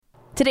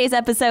Today's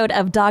episode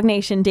of Dog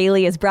Nation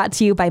Daily is brought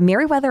to you by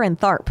Merriweather and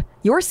Tharp,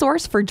 your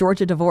source for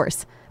Georgia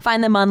divorce.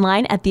 Find them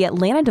online at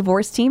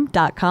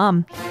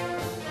theatlantadivorceteam.com.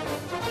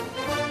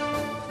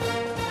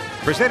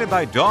 Presented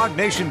by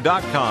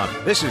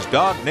DogNation.com. This is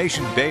Dog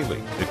Nation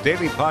Daily, the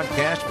daily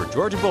podcast for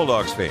Georgia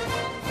Bulldogs fans.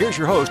 Here's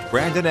your host,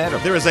 Brandon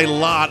Adams. There is a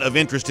lot of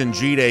interest in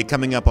G-Day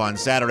coming up on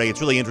Saturday. It's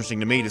really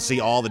interesting to me to see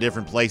all the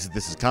different places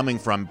this is coming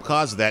from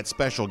because of that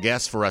special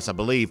guest for us, I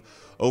believe,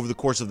 over the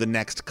course of the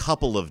next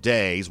couple of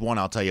days. One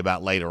I'll tell you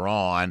about later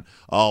on.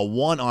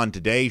 One on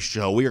today's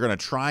show. We are going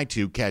to try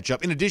to catch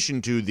up, in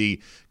addition to the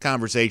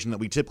conversation that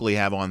we typically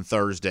have on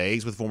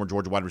Thursdays with former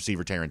Georgia wide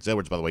receiver Terrence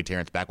Edwards. By the way,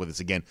 Terrence back with us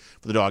again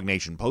for the Dog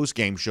Nation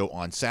postgame show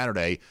on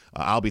Saturday.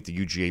 I'll be at the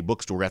UGA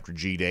bookstore after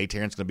G-Day.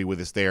 Terrence going to be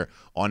with us there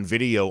on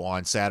video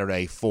on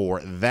Saturday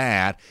for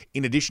that.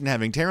 In addition to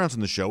having Terrence on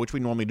the show, which we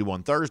normally do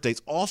on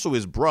Thursdays, also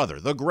his brother,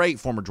 the great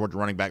former Georgia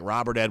running back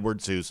Robert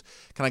Edwards, who's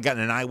kind of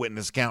gotten an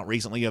eyewitness account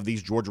recently of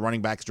these Georgia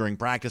running backs during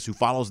practice, who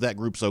follows that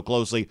group so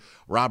closely.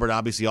 Robert,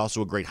 obviously,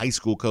 also a great high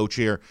school coach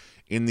here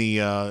in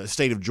the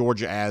state of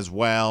Georgia as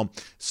well.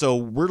 So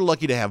we're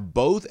lucky to have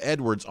both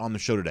Edwards on the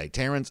show today.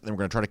 Terrence, and then we're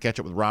going to try to catch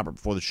up with Robert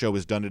before the show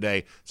is done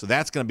today. So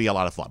that's going to be a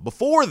lot of fun.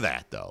 Before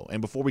that, though,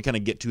 and before we kind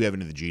of get too heavy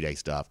into the G-Day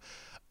stuff,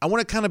 I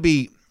want to kind of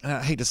be,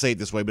 I hate to say it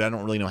this way, but I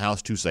don't really know how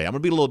else to say it. I'm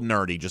going to be a little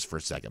nerdy just for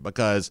a second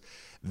because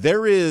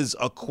there is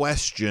a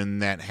question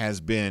that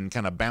has been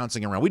kind of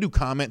bouncing around. We do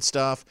comment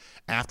stuff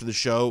after the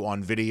show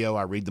on video.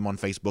 I read them on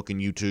Facebook and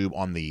YouTube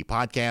on the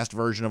podcast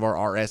version of our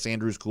R.S.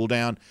 Andrews Cool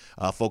Down.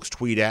 Folks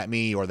tweet at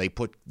me or they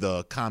put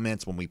the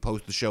comments when we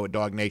post the show at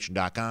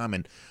dognation.com.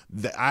 And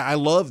I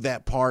love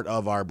that part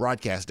of our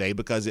broadcast day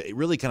because it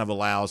really kind of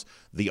allows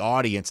the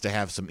audience to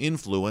have some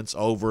influence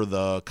over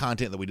the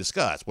content that we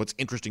discuss. What's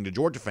interesting to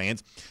Georgia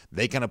fans,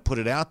 they kind of put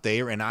it out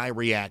there and I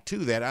react to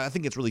that. I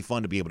think it's really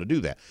fun to be able to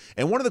do that.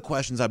 And one of the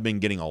questions I've been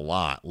getting a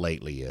lot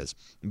lately is,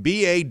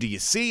 BA, do you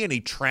see any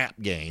trap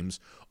games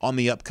on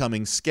the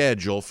upcoming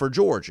schedule for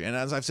Georgia? And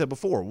as I've said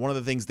before, one of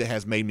the things that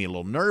has made me a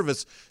little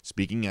nervous,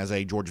 speaking as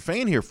a Georgia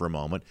fan here for a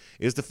moment,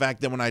 is the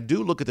fact that when I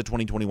do look at the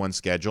 2021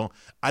 schedule,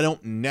 I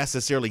don't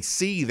necessarily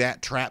see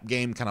that trap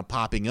game kind of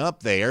popping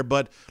up there.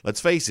 But let's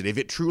face it, if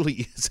it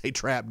truly is a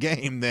trap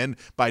game, then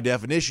by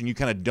definition, you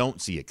kind of don't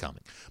see it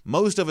coming.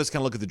 Most of us kind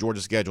of look at the Georgia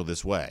schedule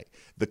this way.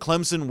 The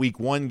Clemson Week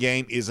 1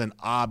 game is an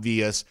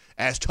obvious,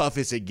 as tough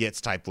as it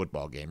gets type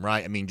football game,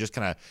 right? I mean, just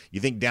kind of, you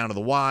think down to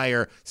the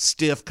wire,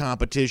 stiff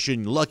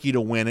competition, lucky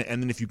to win it,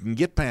 and then if you can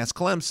get past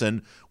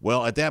Clemson,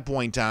 well, at that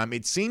point in time,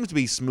 it seems to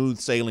be smooth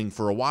sailing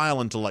for a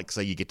while until, like,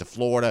 say, you get to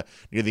Florida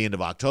near the end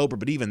of October.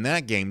 But even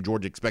that game,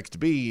 Georgia expects to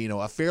be,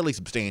 a fairly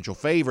substantial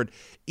favorite,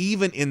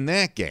 even in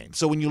that game.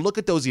 So when you look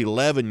at those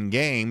 11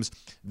 games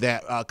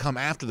that come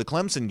after the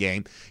Clemson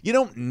game, you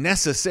don't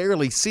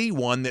necessarily see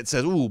one that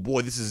says, "Ooh,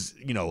 boy, this is,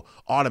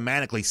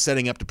 automatically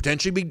setting up to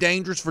potentially be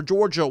dangerous for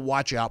Georgia.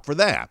 Watch out for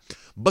that."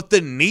 But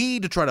the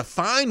need to try to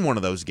find one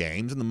of those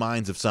games in the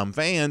minds of some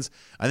fans,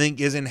 I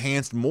think, is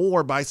enhanced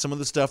more by some of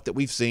the stuff that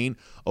we've seen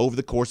over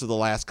the course of the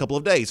last couple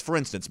of days. For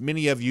instance,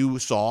 many of you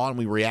saw, and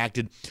we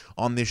reacted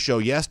on this show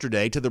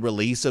yesterday, to the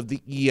release of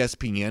the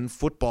ESPN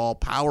Football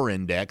Power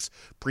Index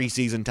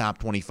preseason top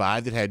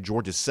 25 that had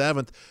Georgia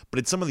 7th, but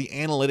it's some of the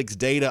analytics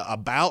data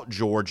about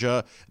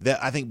Georgia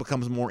that I think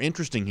becomes more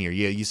interesting here.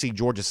 Yeah, you see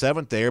Georgia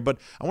 7th there, but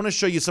I want to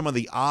show you some of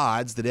the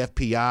odds that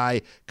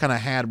FPI kind of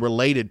had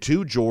related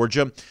to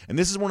Georgia, and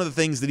this is one of the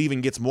things that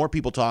even gets more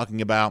people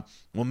talking about,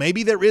 well,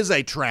 maybe there is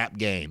a trap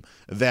game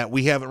that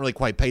we haven't really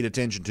quite paid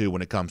attention to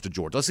when it comes to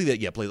Georgia. Let's see that.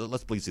 Yeah,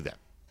 let's please see that.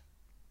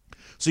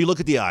 So you look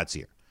at the odds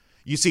here.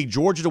 You see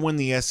Georgia to win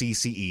the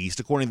SEC East,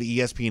 according to the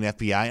ESPN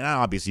FPI, and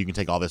obviously you can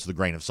take all this with a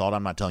grain of salt.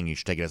 I'm not telling you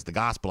should take it as the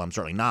gospel. I'm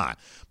certainly not.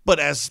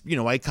 But as,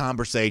 a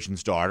conversation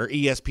starter,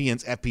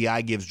 ESPN's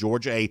FPI gives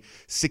Georgia a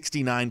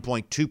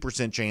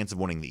 69.2% chance of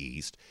winning the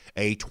East,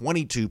 a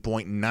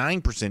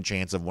 22.9%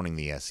 chance of winning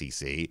the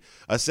SEC,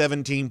 a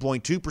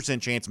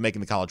 17.2% chance of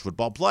making the college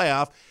football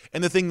playoff,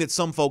 and the thing that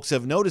some folks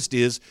have noticed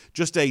is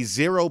just a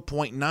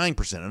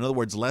 0.9%, in other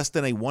words, less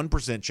than a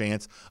 1%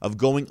 chance of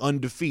going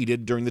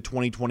undefeated during the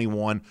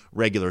 2021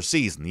 regular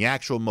season. The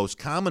actual most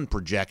common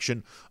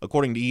projection,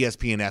 according to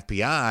ESPN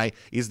FPI,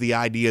 is the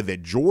idea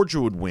that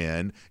Georgia would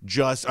win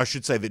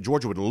that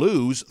Georgia would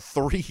lose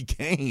 3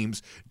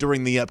 games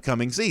during the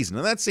upcoming season.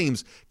 And that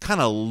seems kind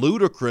of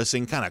ludicrous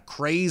and kind of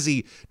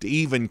crazy to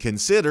even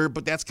consider,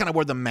 but that's kind of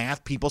where the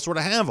math people sort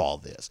of have all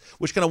this,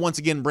 which kind of once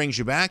again brings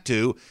you back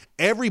to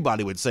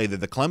everybody would say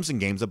that the Clemson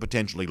game's a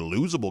potentially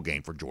losable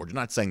game for Georgia.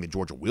 Not saying that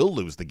Georgia will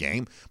lose the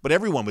game, but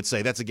everyone would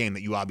say that's a game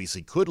that you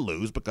obviously could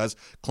lose because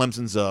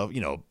Clemson's a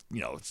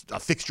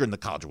fixture in the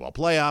college football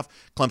playoff.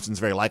 Clemson's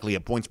very likely a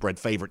point spread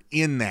favorite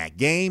in that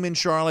game in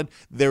Charlotte.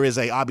 There is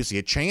obviously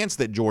a chance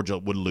that Georgia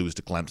would lose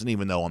to Clemson,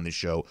 even though on this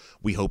show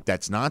we hope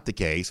that's not the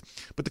case.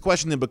 But the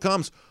question then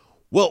becomes,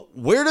 well,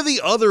 where do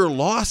the other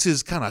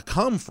losses kind of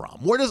come from?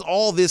 Where does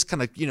all this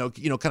kind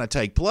of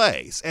take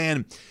place?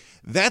 And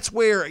that's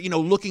where,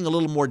 looking a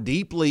little more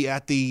deeply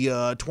at the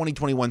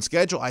 2021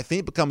 schedule, I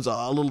think becomes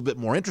a little bit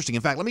more interesting.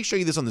 In fact, let me show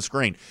you this on the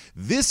screen.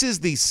 This is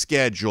the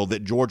schedule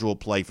that Georgia will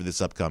play for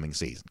this upcoming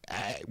season.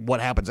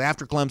 What happens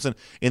after Clemson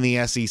in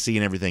the SEC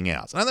and everything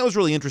else. And I thought it was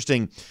really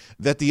interesting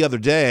that the other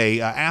day,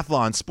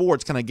 Athlon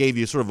Sports kind of gave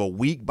you sort of a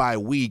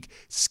week-by-week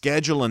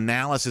schedule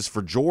analysis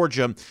for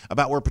Georgia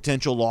about where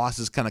potential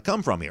losses kind of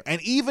come from here.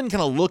 And even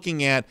kind of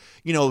looking at,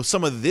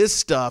 some of this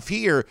stuff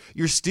here,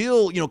 you're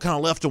still, kind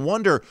of left to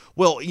wonder,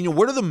 well,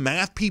 where do the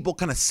math people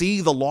kind of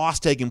see the loss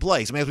taking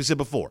place? I mean, as we said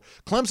before,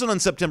 Clemson on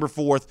September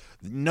 4th,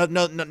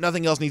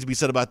 nothing else needs to be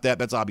said about that.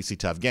 That's obviously a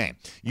tough game.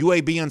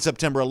 UAB on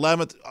September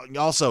 11th,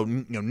 also,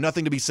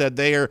 nothing to be said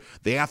there.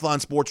 The Athlon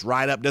Sports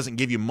write-up doesn't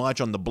give you much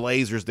on the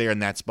Blazers there in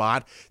that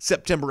spot.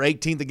 September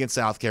 18th against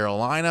South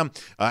Carolina.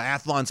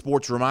 Athlon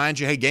Sports reminds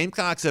you, hey,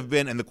 Gamecocks have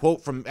been, and the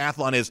quote from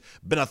Athlon is,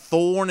 been a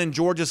thorn in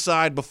Georgia's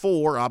side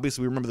before.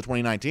 Obviously, we remember the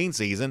 2019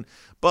 season.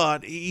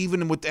 But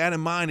even with that in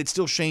mind, it's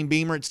still Shane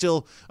Beamer. It's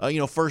still,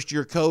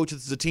 first-year coach.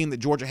 This is a team that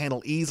Georgia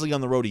handled easily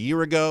on the road a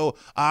year ago.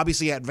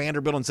 Obviously, at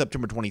Vanderbilt on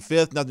September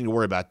 25th. Nothing to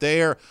worry about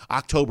there.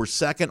 October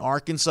 2nd,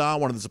 Arkansas,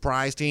 one of the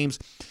surprise teams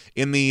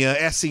in the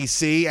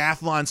SEC.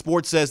 Athlon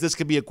Sports says this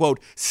could be a,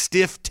 quote,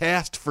 stiff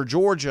test for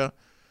Georgia.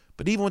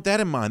 But even with that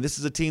in mind, this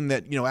is a team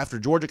that, after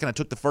Georgia kind of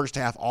took the first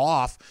half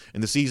off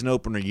in the season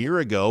opener a year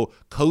ago,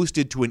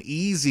 coasted to an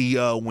easy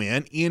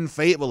win in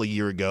Fayetteville a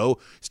year ago,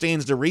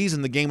 stands to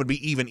reason the game would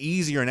be even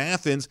easier in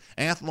Athens.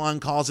 Athlon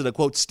calls it a,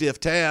 quote, stiff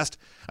test.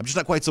 I'm just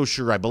not quite so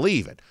sure I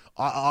believe it.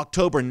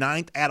 October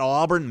 9th at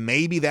Auburn,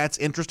 maybe that's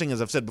interesting.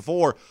 As I've said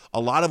before, a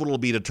lot of it will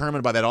be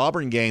determined by that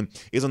Auburn game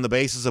is on the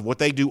basis of what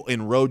they do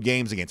in road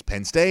games against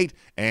Penn State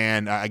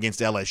and against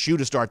LSU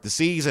to start the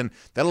season.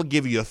 That'll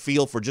give you a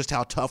feel for just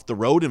how tough the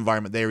road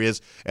environment there is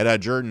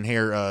at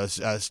Jordan-Hare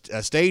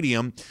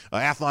Stadium.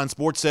 Athlon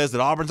Sports says that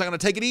Auburn's not going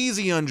to take it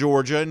easy on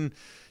Georgia, and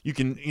you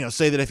can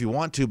say that if you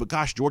want to, but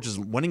gosh, Georgia's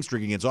winning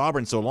streak against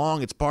Auburn so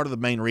long, it's part of the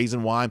main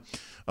reason why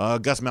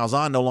Gus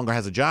Malzahn no longer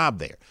has a job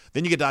there.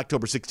 Then you get to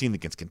October 16th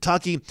against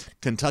Kentucky.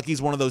 Kentucky's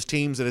one of those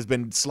teams that has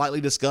been slightly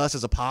discussed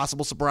as a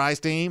possible surprise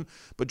team,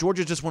 but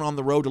Georgia just went on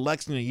the road to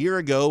Lexington a year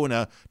ago in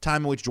a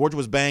time in which Georgia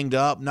was banged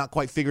up, not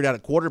quite figured out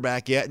at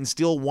quarterback yet, and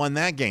still won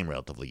that game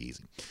relatively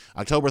easy.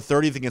 October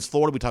 30th against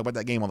Florida, we talk about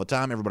that game all the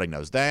time. Everybody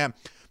knows that.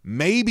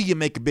 Maybe you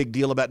make a big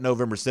deal about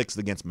November 6th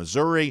against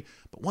Missouri,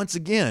 but once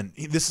again,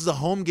 this is a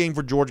home game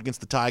for Georgia against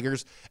the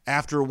Tigers.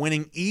 After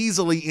winning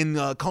easily in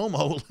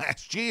Como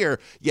last year,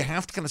 you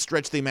have to kind of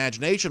stretch the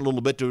imagination a little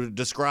bit to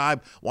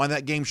describe why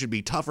that game should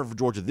be tougher for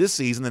Georgia this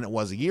season than it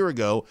was a year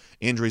ago,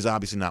 injuries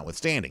obviously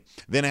notwithstanding.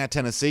 Then at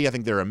Tennessee, I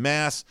think they're a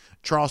mess.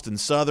 Charleston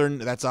Southern,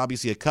 that's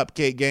obviously a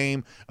cupcake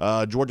game.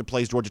 Georgia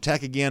plays Georgia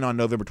Tech again on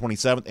November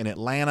 27th in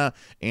Atlanta,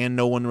 and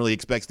no one really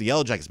expects the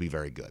Yellow Jackets to be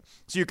very good.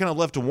 So you're kind of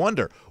left to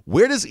wonder,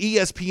 where does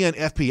ESPN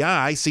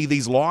FPI see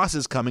these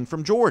losses coming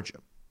from Georgia?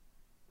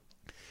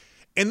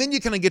 And then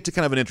you kind of get to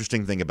kind of an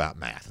interesting thing about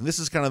math. And this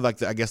is kind of like,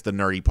 the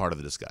nerdy part of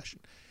the discussion.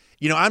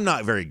 I'm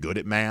not very good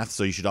at math,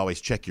 so you should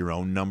always check your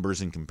own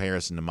numbers in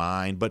comparison to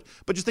mine. But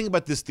just think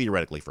about this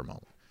theoretically for a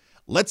moment.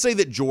 Let's say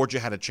that Georgia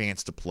had a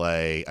chance to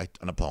play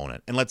an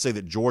opponent, and let's say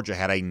that Georgia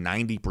had a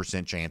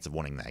 90% chance of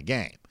winning that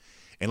game.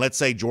 And let's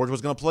say Georgia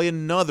was going to play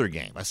another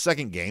game, a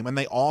second game, and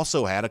they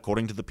also had,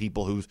 according to the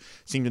people who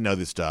seem to know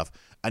this stuff,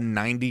 a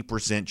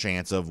 90%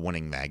 chance of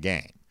winning that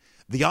game.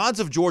 The odds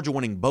of Georgia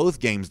winning both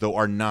games, though,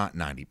 are not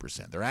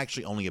 90%. They're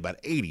actually only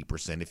about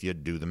 80% if you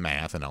do the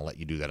math, and I'll let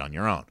you do that on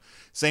your own.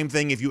 Same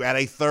thing if you add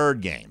a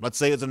third game. Let's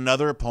say it's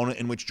another opponent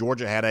in which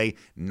Georgia had a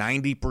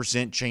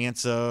 90%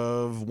 chance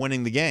of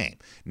winning the game.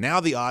 Now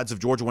the odds of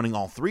Georgia winning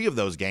all three of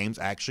those games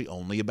actually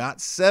only about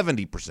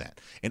 70%.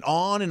 And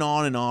on and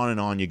on and on and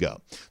on you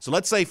go. So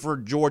let's say for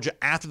Georgia,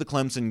 after the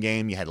Clemson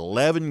game, you had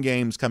 11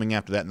 games coming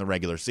after that in the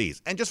regular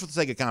season. And just for the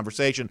sake of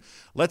conversation,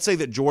 let's say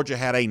that Georgia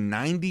had a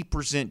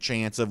 90%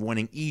 chance of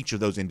winning each of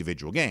those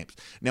individual games.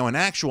 Now, in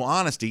actual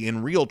honesty,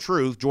 in real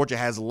truth, Georgia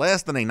has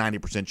less than a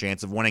 90%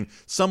 chance of winning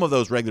some of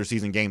those regular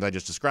season games I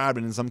just described,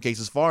 and in some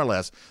cases far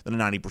less than a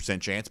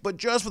 90% chance. But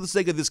just for the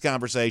sake of this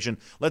conversation,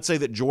 let's say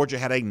that Georgia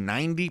had a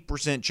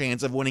 90%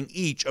 chance of winning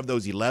each of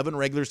those 11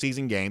 regular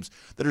season games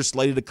that are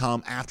slated to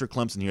come after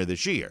Clemson here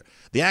this year.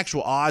 The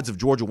actual odds of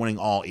Georgia winning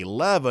all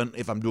 11,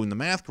 if I'm doing the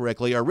math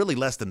correctly, are really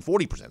less than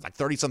 40%, like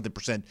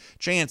 30-something%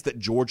 chance that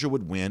Georgia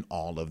would win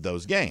all of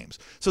those games.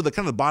 So the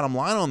kind of bottom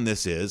line on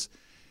this is,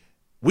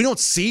 we don't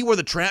see where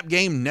the trap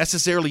game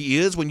necessarily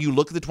is when you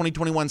look at the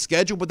 2021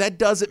 schedule, but that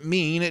doesn't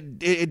mean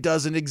it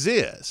doesn't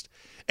exist.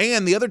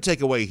 And the other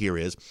takeaway here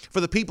is, for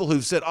the people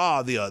who've said,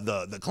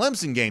 the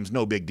Clemson game's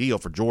no big deal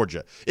for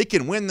Georgia. It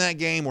can win that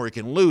game or it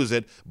can lose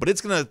it, but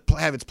it's going to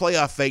have its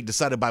playoff fate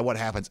decided by what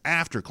happens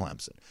after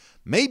Clemson.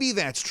 Maybe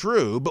that's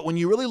true, but when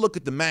you really look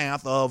at the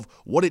math of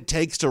what it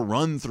takes to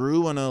run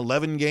through an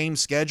 11-game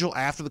schedule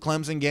after the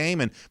Clemson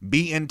game and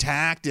be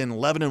intact and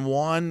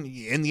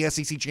 11-1 in the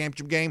SEC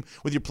championship game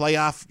with your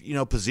playoff,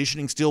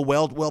 positioning still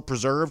well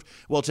preserved,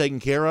 well taken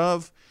care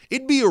of,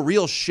 It'd be a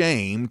real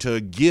shame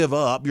to give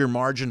up your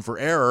margin for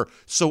error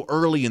so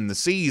early in the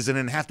season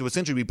and have to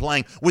essentially be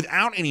playing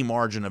without any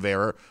margin of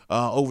error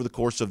over the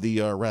course of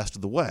the rest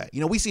of the way.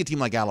 We see a team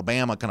like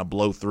Alabama kind of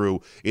blow through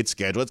its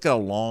schedule. It's got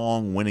a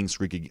long winning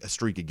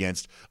streak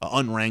against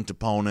unranked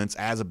opponents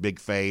as a big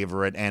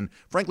favorite, and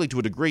frankly, to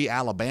a degree,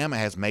 Alabama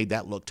has made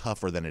that look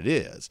tougher than it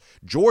is.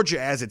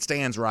 Georgia, as it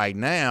stands right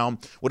now,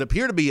 would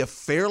appear to be a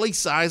fairly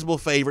sizable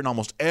favorite in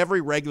almost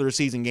every regular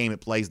season game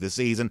it plays this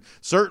season,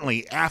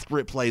 certainly after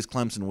it plays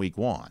Clemson week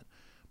 1.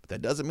 But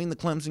that doesn't mean the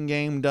Clemson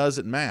game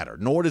doesn't matter,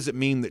 nor does it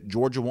mean that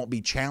Georgia won't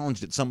be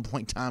challenged at some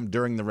point in time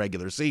during the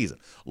regular season.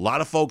 A lot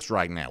of folks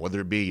right now,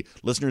 whether it be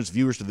listeners,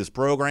 viewers to this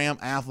program,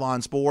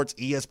 Athlon Sports,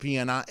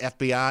 ESPN,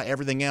 FBI,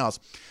 everything else,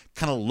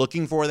 kind of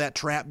looking for where that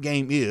trap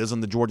game is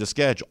on the Georgia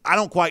schedule. I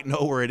don't quite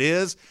know where it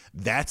is.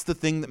 That's the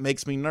thing that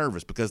makes me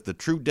nervous, because the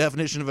true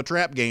definition of a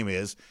trap game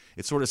is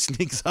it sort of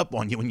sneaks up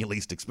on you when you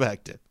least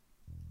expect it.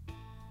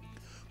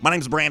 My name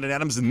is Brandon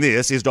Adams, and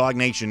this is Dog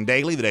Nation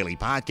Daily, the daily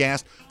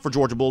podcast for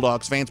Georgia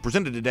Bulldogs fans,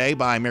 presented today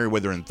by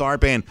Meriwether and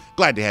Tharp, and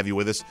glad to have you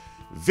with us.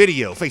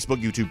 Video,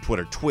 Facebook, YouTube,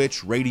 Twitter,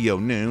 Twitch, Radio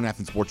Noon,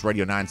 Athens Sports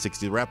Radio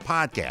 960 The Rep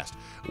podcast,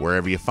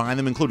 wherever you find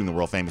them, including the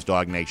world-famous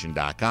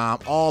DogNation.com,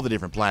 all the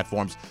different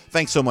platforms.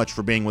 Thanks so much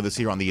for being with us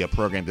here on the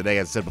program today.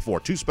 As I said before,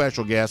 2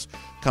 special guests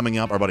coming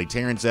up. Our buddy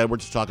Terrence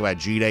Edwards to talk about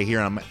G-Day here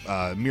in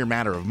a mere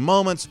matter of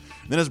moments.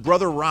 And then his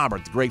brother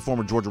Robert, the great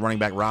former Georgia running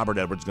back Robert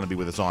Edwards, is going to be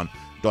with us on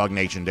Dog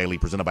Nation Daily,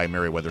 presented by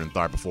Meriwether and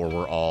Tharp, before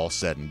we're all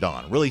said and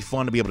done. Really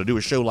fun to be able to do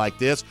a show like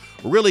this.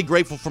 We're really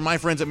grateful for my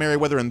friends at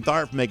Meriwether and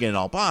Tharp for making it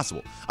all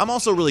possible. I'm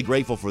also really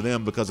grateful for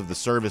them because of the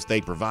service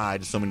they provide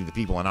to so many of the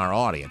people in our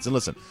audience. And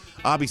listen,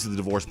 obviously the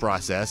divorce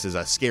process is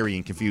a scary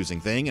and confusing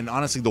thing, and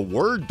honestly the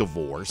word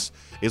divorce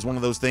is one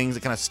of those things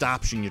that kind of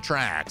stops you in your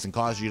tracks and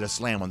causes you to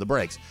slam on the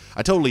brakes.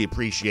 I totally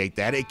appreciate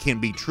that. It can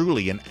be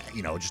truly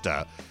just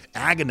a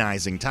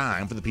agonizing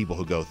time for the people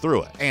who go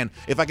through it. And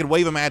if I could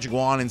wave a magic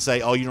wand and say,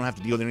 oh, you don't have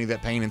to deal with any of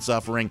that pain and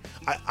suffering,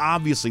 I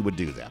obviously would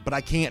do that. But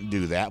I can't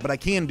do that. But I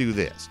can do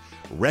this.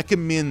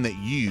 Recommend that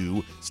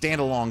you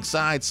stand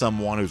alongside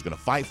someone who's going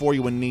to fight for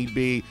you when need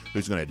be,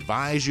 who's going to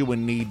advise you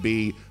when need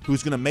be,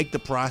 who's going to make the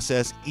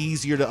process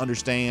easier to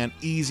understand,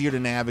 easier to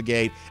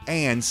navigate,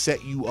 and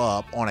set you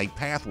up on a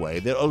pathway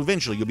that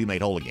eventually you'll be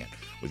made whole again.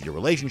 With your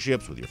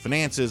relationships, with your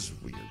finances,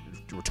 with your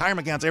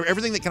retirement accounts,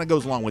 everything that kind of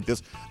goes along with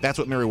this. That's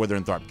what Meriwether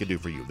and Tharp can do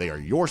for you. They are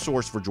your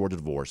source for Georgia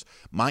divorce.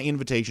 My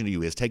invitation to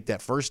you is take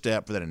that first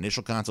step for that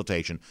initial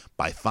consultation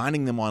by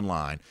finding them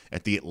online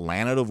at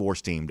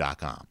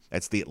theatlantadivorceteam.com.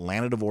 That's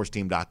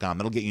theatlantadivorceteam.com.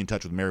 That'll get you in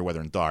touch with Meriwether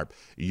and Tharp,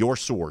 your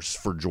source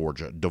for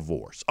Georgia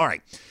divorce. All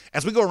right,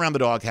 as we go around the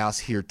doghouse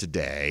here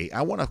today,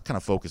 I want to kind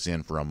of focus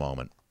in for a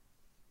moment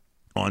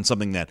on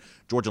something that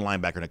Georgia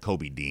linebacker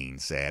Nakobe Dean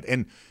said.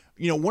 And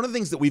one of the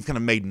things that we've kind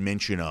of made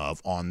mention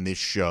of on this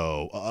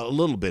show a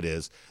little bit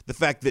is the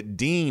fact that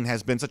Dean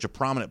has been such a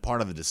prominent part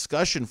of the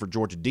discussion for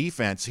Georgia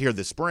defense here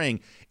this spring,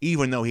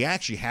 even though he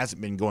actually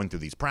hasn't been going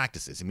through these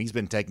practices. I mean, he's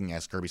been taking,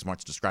 as Kirby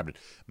Smart's described it,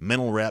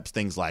 mental reps,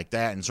 things like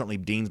that, and certainly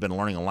Dean's been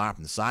learning a lot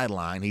from the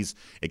sideline. He's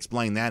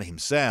explained that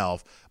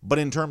himself. But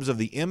in terms of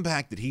the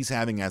impact that he's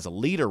having as a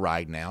leader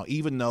right now,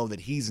 even though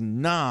that he's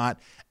not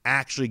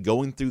actually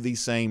going through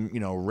these same,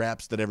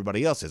 reps that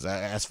everybody else is.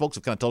 As folks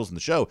have kind of told us in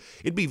the show,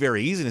 it'd be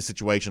very easy in a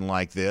situation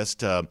like this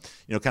to,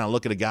 kind of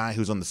look at a guy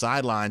who's on the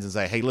sidelines and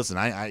say, hey, listen,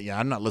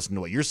 I'm not listening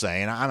to what you're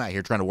saying. I'm out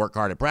here trying to work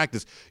hard at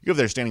practice. You're over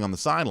there standing on the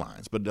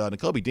sidelines. But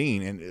Nakobe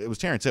Dean, and it was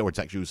Terrence Edwards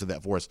actually who said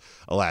that for us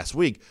last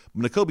week,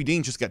 but Nakobe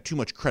Dean's just got too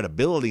much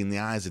credibility in the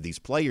eyes of these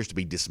players to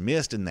be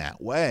dismissed in that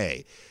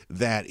way,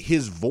 that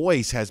his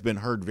voice has been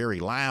heard very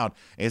loud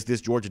as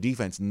this Georgia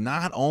defense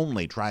not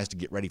only tries to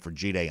get ready for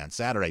G-Day on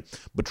Saturday,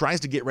 but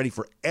tries to get ready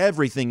for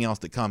everything else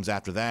that comes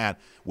after that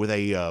with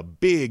a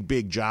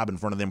big job in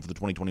front of them for the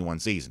 2021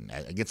 season.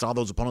 Against all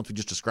those opponents we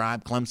just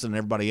described, Clemson and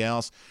everybody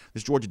else,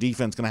 this Georgia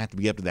defense is going to have to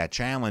be up to that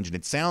challenge. And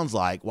it sounds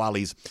like while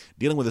he's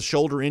dealing with a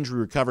shoulder injury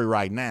recovery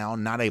right now,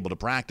 not able to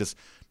practice,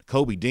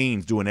 Nakobe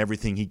Dean's doing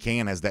everything he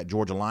can as that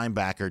Georgia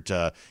linebacker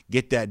to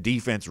get that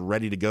defense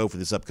ready to go for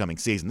this upcoming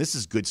season. This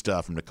is good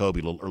stuff from Nakobe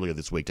a little earlier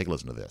this week. Take a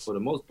listen to this. For the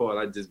most part,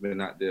 I've just been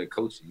out there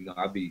coaching.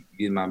 I be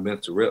getting my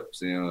mental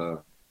reps and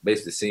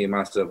basically seeing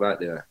myself out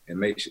there and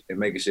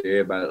making sure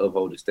everybody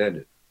uphold the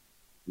standard.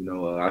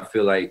 I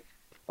feel like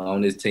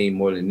on this team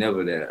more than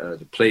ever that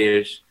the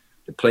players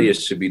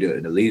should be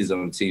the leaders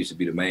on the team should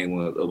be the main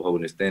ones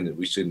upholding the standard.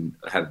 We shouldn't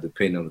have to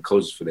depend on the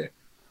coaches for that.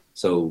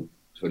 So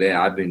for that,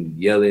 I've been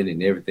yelling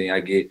and everything. I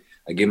get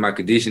my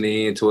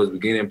conditioning in towards the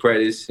beginning of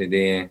practice, and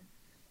then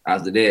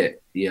after that,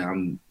 yeah,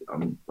 I'm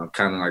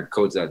kind of like a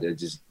coach out there,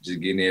 just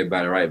getting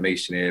everybody right, making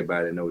sure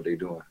everybody know what they're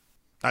doing.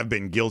 I've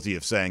been guilty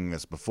of saying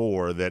this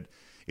before, that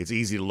it's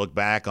easy to look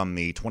back on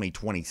the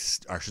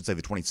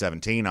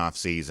 2017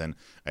 offseason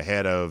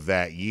ahead of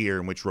that year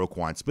in which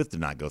Roquan Smith did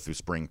not go through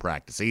spring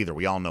practice either.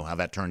 We all know how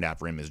that turned out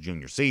for him his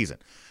junior season.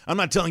 I'm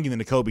not telling you that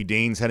Nakobe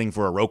Dean's heading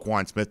for a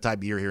Roquan Smith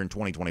type year here in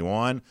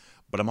 2021,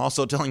 but I'm not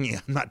telling you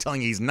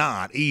he's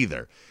not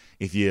either.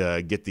 if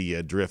you get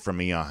the drift from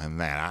me on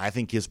that. I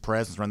think his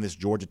presence around this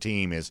Georgia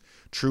team is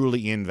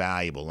truly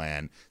invaluable,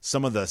 and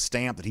some of the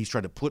stamp that he's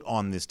tried to put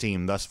on this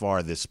team thus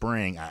far this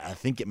spring, I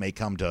think it may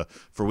come to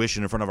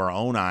fruition in front of our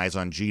own eyes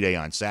on G-Day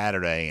on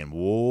Saturday, and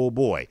whoa,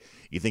 boy.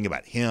 You think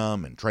about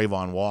him and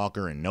Trayvon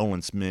Walker and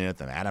Nolan Smith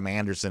and Adam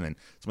Anderson and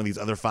some of these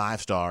other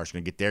 5-stars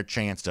going to get their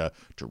chance to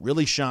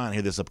really shine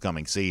here this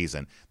upcoming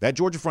season. That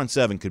Georgia front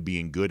seven could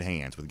be in good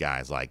hands with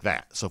guys like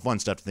that. So fun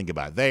stuff to think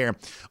about there.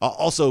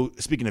 Also,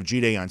 speaking of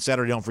G-Day on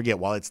Saturday, don't forget,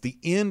 while it's the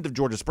end of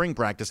Georgia spring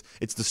practice,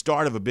 it's the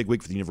start of a big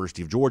week for the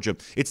University of Georgia.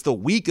 It's the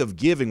week of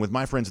giving with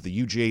my friends at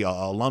the UGA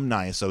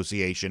Alumni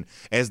Association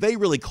as they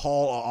really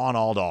call on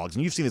all dogs.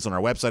 And you've seen this on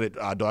our website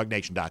at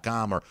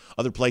dognation.com or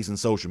other places in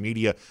social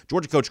media.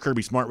 Georgia coach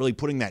Kirby Smart really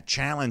putting that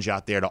challenge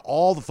out there to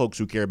all the folks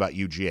who care about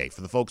UGA.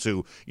 For the folks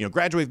who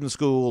graduate from the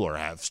school or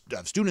have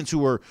students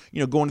who are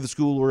going to the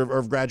school or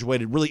have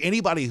graduated, really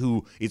anybody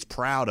who is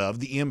proud of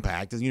the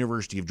impact that the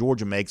University of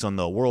Georgia makes on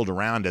the world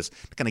around us,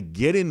 to kind of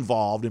get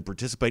involved and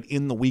participate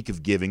in the week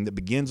of giving that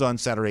begins on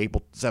Saturday,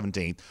 April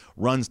 17th,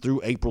 runs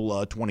through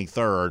April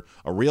 23rd.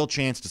 A real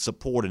chance to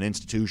support an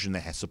institution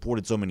that has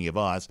supported so many of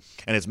us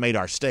and has made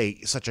our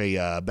state such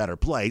a better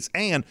place.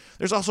 And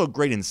there's also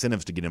great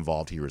incentives to get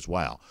involved here as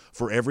well.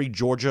 For every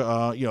Georgia,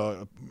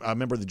 a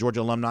member of the Georgia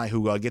alumni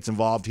who gets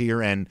involved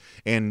here and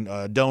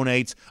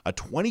donates, a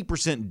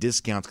 20%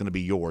 discount is going to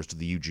be yours to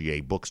the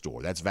UGA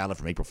bookstore. That's valid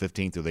from April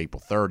 15th through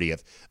April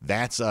 30th.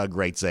 That's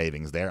great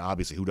savings there.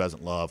 Obviously, who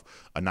doesn't love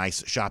a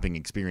nice shopping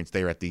experience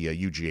there at the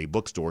UGA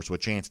bookstore? So a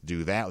chance to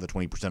do that with a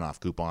 20% off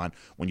coupon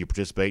when you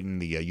participate in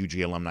the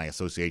UGA Alumni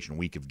Association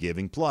Week of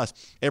Giving. Plus,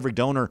 every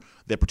donor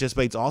that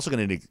participates also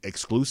going to get an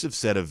exclusive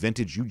set of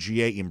vintage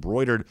UGA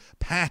embroidered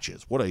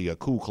patches. What a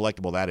cool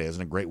collectible that is,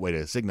 and a great way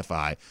to signify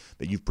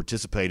that you've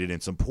participated in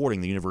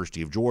supporting the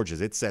University of Georgia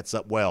as it sets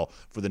up well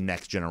for the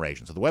next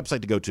generation. So the website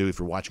to go to if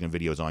you're watching a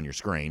video is on your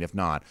screen. If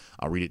not,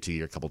 I'll read it to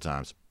you a couple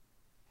times.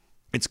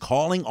 It's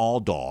Calling All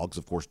Dogs,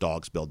 of course,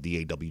 dogs spelled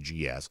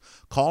D-A-W-G-S,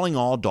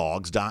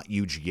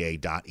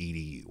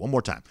 callingalldogs.uga.edu. One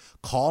more time,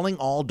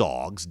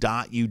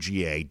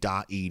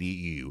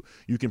 callingalldogs.uga.edu.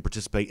 You can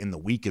participate in the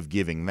week of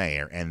giving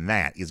there, and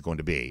that is going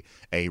to be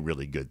a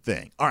really good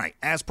thing. All right,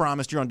 as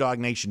promised, you're on Dog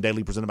Nation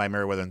Daily, presented by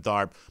Meriwether and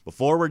Tharp.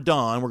 Before we're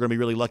done, we're going to be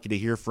really lucky to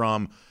hear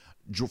from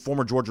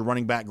former Georgia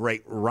running back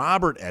great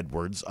Robert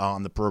Edwards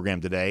on the program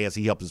today as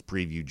he helps us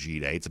preview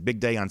G-Day. It's a big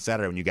day on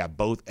Saturday when you got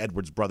both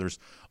Edwards brothers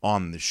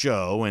on the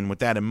show. And with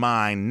that in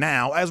mind,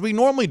 now, as we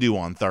normally do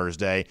on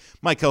Thursday,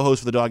 my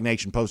co-host for the Dog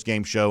Nation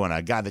postgame show and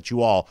a guy that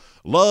you all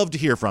love to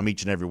hear from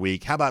each and every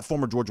week, how about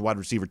former Georgia wide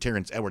receiver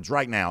Terrence Edwards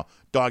right now,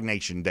 Dog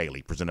Nation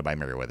Daily, presented by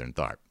Meriwether and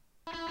Tharp.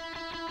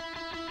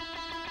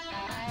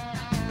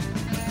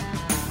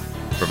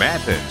 From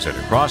Athens and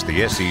across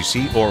the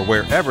SEC or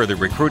wherever the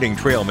recruiting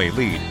trail may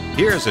lead,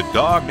 here's a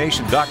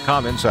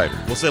DogNation.com insider.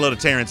 We'll say hello to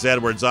Terrence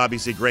Edwards.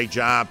 Obviously, great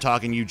job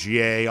talking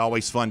UGA.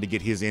 Always fun to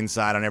get his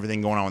insight on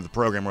everything going on with the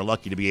program. We're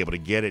lucky to be able to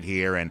get it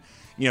here. And,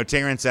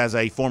 Terrence, as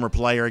a former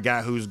player, a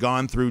guy who's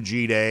gone through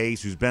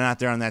G-Days, who's been out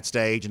there on that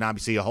stage, and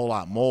obviously a whole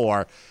lot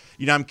more,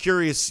 I'm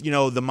curious, the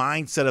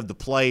mindset of the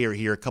player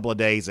here a couple of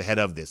days ahead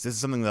of this. This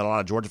is something that a lot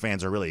of Georgia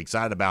fans are really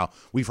excited about.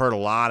 We've heard a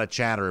lot of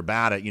chatter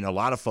about it. A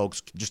lot of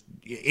folks, just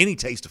any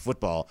taste of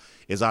football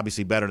is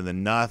obviously better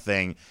than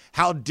nothing.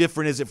 How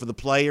different is it for the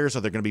players?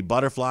 Are there going to be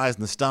butterflies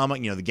in the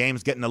stomach? The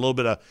game's getting a little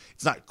bit of,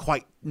 it's not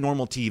quite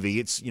normal TV.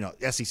 It's,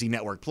 SEC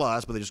Network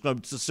Plus, but there's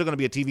still going to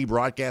be a TV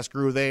broadcast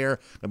crew there.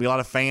 There'll be a lot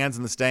of fans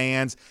in the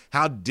stands.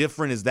 How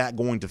different is that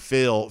going to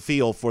feel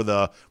for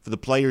the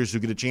players who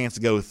get a chance to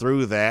go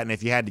through that? And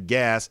if you had to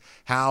guess,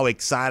 how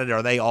excited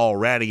are they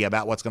already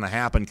about what's going to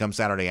happen come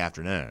Saturday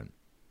afternoon?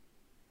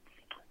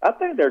 I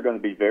think they're going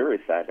to be very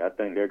excited. I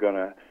think they're going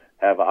to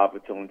have an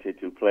opportunity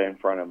to play in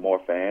front of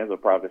more fans, or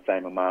probably the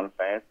same amount of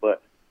fans.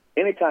 But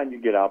anytime you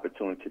get an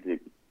opportunity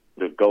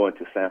to go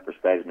into Sanford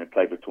Stadium and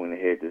play between the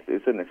heads,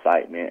 it's an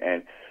excitement.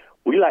 And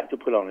we like to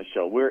put on a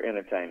show. We're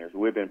entertainers.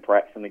 We've been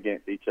practicing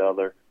against each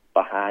other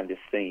behind the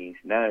scenes.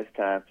 Now it's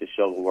time to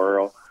show the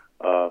world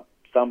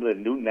some of the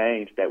new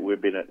names that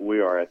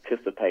we are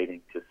anticipating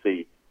to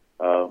see.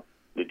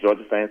 The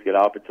Georgia fans get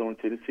an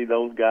opportunity to see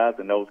those guys,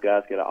 and those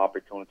guys get an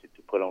opportunity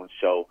to put on a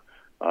show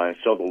and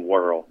show the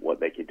world what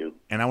they can do.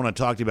 And I want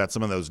to talk to you about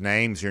some of those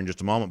names here in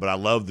just a moment, but I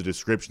love the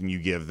description you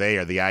give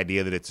there, the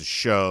idea that it's a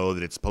show,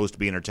 that it's supposed to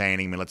be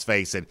entertaining. I mean, let's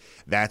face it,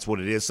 that's what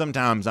it is.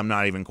 Sometimes I'm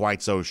not even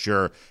quite so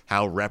sure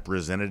how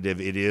representative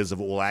it is of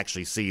what we'll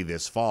actually see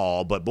this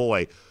fall, but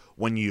boy,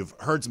 when you've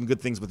heard some good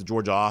things about the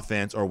Georgia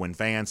offense, or when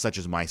fans such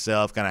as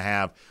myself kind of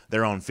have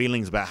their own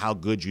feelings about how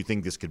good you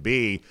think this could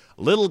be,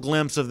 little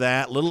glimpse of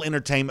that, little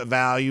entertainment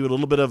value, a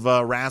little bit of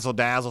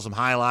razzle-dazzle, some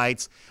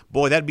highlights.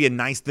 Boy, that'd be a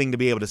nice thing to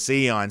be able to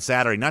see on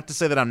Saturday. Not to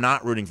say that I'm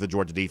not rooting for the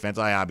Georgia defense.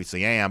 I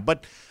obviously am.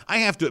 But I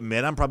have to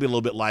admit, I'm probably a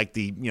little bit like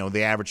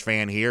the average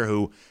fan here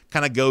who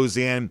kind of goes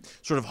in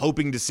sort of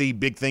hoping to see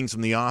big things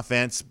from the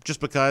offense just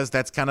because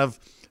that's kind of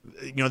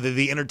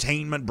the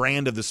entertainment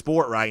brand of the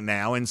sport right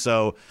now. And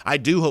so I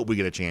do hope we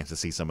get a chance to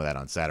see some of that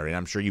on Saturday. And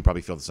I'm sure you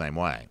probably feel the same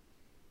way.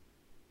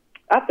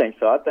 I think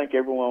so. I think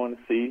everyone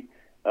wants to see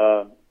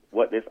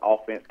what this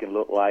offense can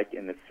look like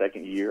in the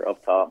second year of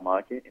Todd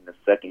Monken, in the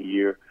second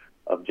year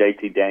of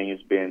J.T.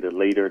 Daniels being the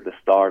leader, the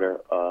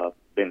starter,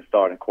 being the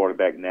starting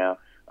quarterback now,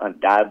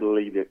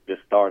 undoubtedly the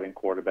starting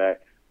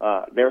quarterback.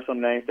 There are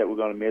some names that we're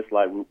going to miss,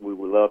 like we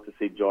would love to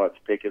see George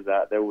Pickens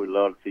out there. We'd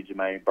love to see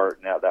Jermaine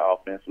Burton out there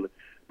offensively.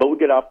 But we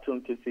get an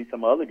opportunity to see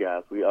some other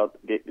guys. We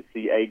get to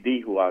see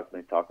A.D., who I've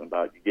been talking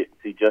about. You get to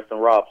see Justin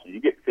Robinson. You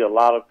get to see a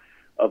lot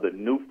of the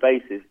new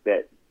faces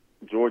that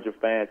Georgia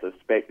fans are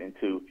expecting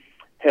to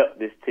help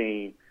this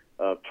team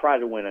try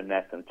to win a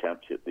national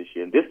championship this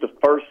year. And this is the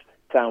first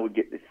time we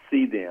get to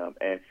see them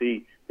and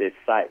see the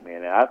excitement.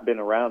 And I've been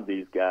around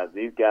these guys.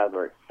 These guys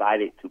are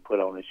excited to put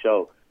on the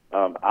show.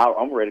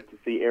 I'm ready to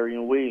see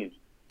Arian Williams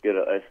get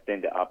an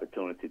extended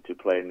opportunity to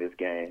play in this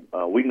game.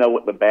 We know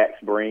what the backs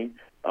bring.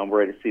 I'm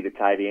ready to see the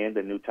tight end,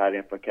 the new tight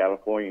end from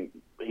California.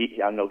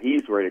 I know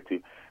he's ready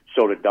to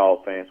show the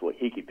Dog fans what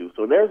he can do.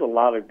 So there's a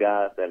lot of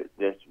guys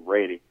that's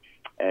ready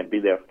and be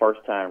their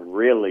first time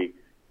really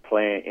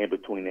playing in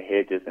between the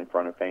hedges in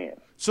front of fans.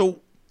 So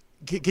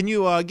can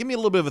you give me a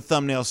little bit of a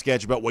thumbnail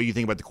sketch about what you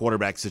think about the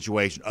quarterback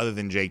situation other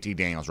than J.T.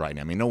 Daniels right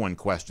now? I mean, no one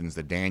questions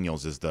that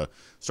Daniels is the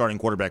starting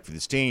quarterback for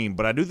this team,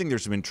 but I do think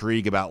there's some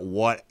intrigue about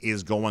what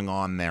is going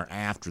on there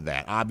after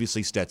that.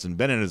 Obviously, Stetson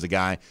Bennett is a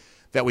guy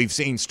that we've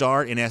seen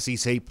start in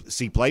SEC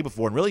play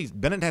before, and really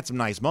Bennett had some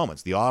nice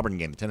moments. The Auburn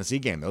game, the Tennessee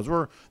game, those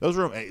were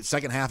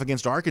second half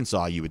against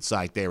Arkansas. You would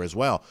cite there as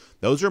well.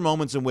 Those are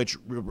moments in which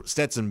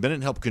Stetson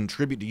Bennett helped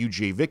contribute to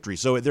UGA victory.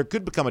 So there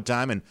could become a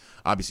time, and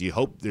obviously you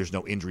hope there's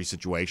no injury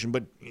situation,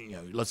 but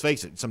let's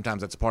face it,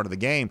 sometimes that's a part of the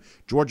game.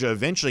 Georgia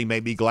eventually may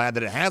be glad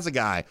that it has a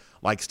guy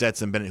like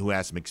Stetson Bennett who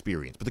has some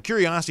experience. But the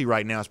curiosity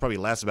right now is probably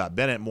less about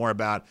Bennett, more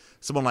about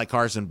someone like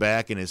Carson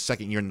Beck in his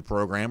second year in the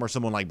program, or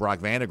someone like Brock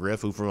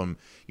Vandagriff, who from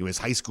his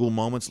high school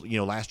moments,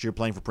 last year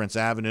playing for Prince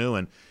Avenue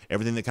and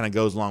everything that kind of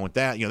goes along with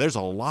that. There's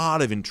a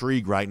lot of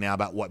intrigue right now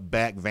about what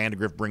Beck,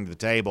 Vandagriff bring to the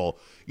table.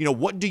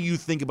 What do you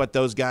think about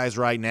those guys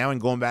right now?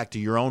 And going back to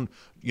your own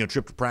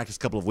trip to practice a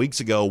couple of weeks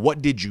ago,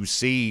 what did you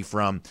see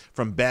from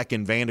Beck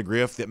and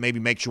Vandagriff that maybe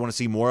makes you want to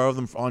see more of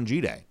them on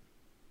G-Day?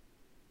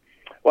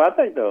 Well, I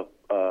think the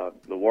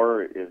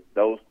word is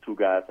those two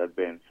guys have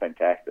been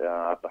fantastic.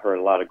 I've heard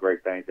a lot of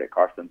great things that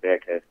Carson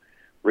Beck has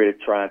really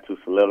trying to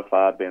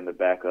solidify being the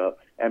backup.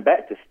 And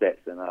back to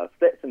Stetson.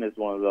 Stetson is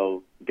one of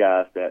those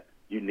guys that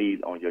you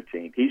need on your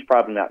team. He's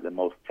probably not the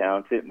most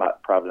talented,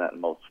 probably not the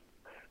most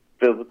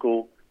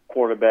physical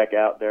quarterback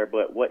out there,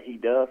 but what he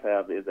does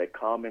have is a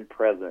common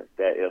presence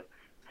that if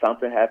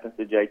something happens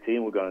to JT,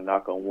 and we're going to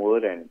knock on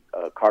wood, and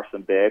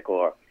Carson Beck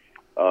or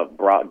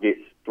Brock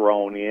gets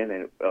thrown in,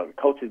 and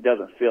coaches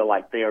doesn't feel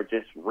like they are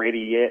just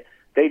ready yet,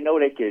 they know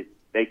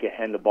they can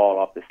hand the ball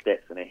off to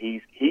Stetson, and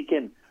he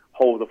can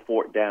hold the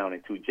fort down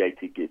until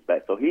JT gets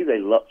back. So he's a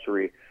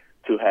luxury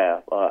to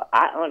have.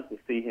 I honestly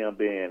see him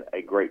being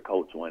a great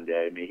coach one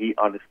day. I mean, he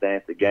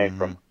understands the game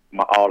from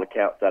all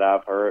accounts that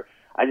I've heard.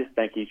 I just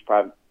think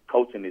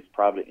coaching is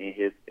probably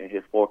in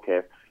his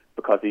forecast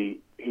because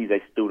he's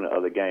a student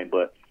of the game.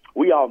 But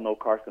we all know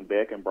Carson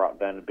Beck and Brock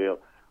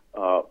Vanderbilt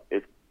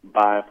is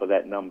vying for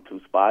that number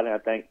 2 spot, and I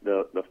think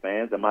the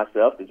fans and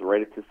myself is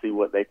ready to see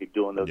what they could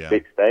do on the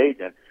big stage.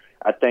 And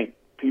I think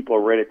people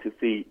are ready to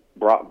see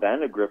Brock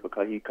Vandagriff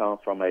because he comes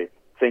from a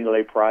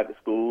single-A private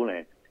school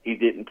and he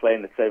didn't play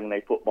in the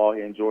 7A football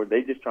here in Georgia.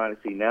 They're just trying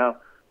to see now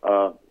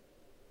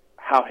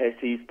how has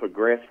he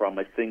progressed from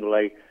a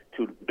single-A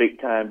to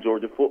big-time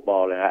Georgia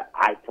football. And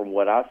I from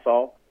what I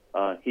saw,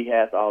 he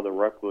has all the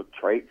requisite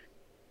traits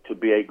to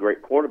be a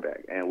great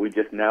quarterback. And we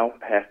just now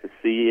have to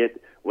see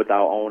it with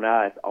our own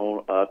eyes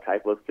on a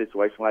type of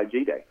situation like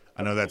G-Day.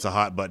 I know that's a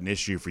hot button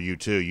issue for you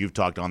too. You've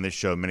talked on this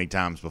show many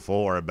times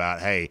before about,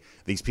 hey,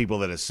 these people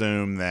that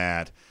assume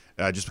that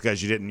just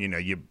because you didn't,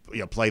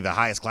 you play the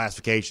highest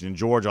classification in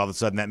Georgia, all of a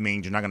sudden that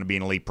means you're not going to be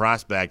an elite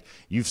prospect.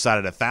 You've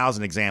cited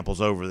 1,000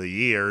 examples over the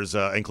years,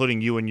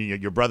 including you and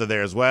your brother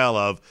there as well.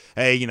 Of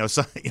hey,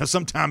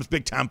 sometimes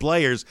big time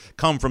players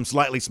come from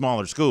slightly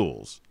smaller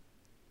schools.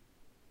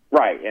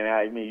 Right, and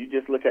I mean, you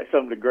just look at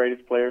some of the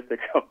greatest players that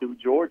come through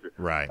Georgia.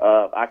 Right.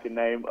 I can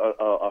name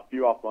a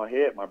few off my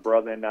head. My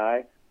brother and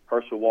I,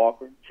 Herschel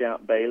Walker,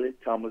 Champ Bailey,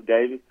 Thomas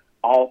Davis,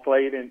 all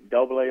played in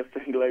AA or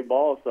single-A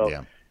ball. So,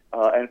 yeah.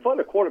 And for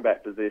the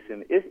quarterback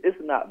position, it's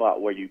not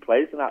about where you play.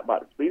 It's not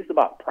about the speed. It's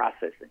about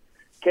processing.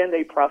 Can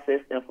they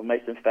process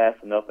information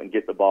fast enough and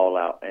get the ball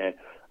out? And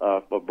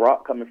for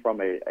Brock coming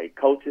from a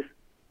coach's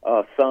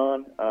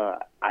son,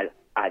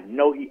 I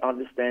know he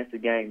understands the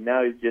game.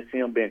 Now it's just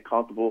him being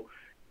comfortable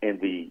in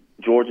the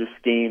Georgia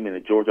scheme and the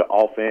Georgia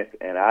offense,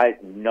 and I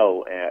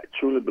know and I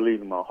truly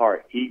believe in my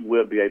heart he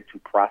will be able to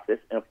process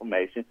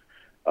information.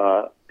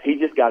 He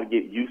just got to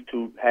get used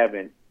to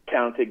having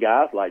talented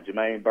guys like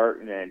Jermaine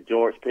Burton and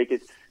George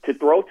Pickens to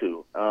throw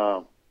to.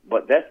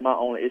 But that's my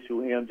only issue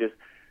with him, just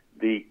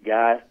the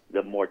guys,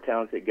 the more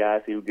talented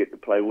guys he will get to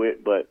play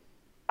with. But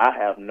I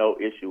have no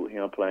issue with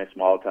him playing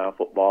small-time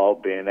football,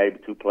 being able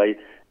to play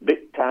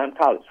big-time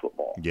college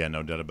football. Yeah,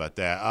 no doubt about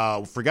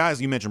that. For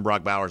guys, you mentioned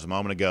Brock Bowers a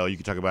moment ago. You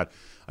could talk about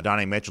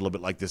Adonai Mitchell a little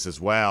bit like this as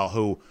well,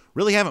 who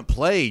really haven't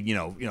played.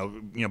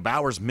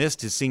 Bowers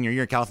missed his senior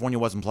year. California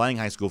wasn't playing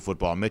high school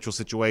football. Mitchell's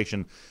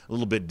situation a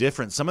little bit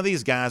different. Some of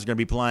these guys are going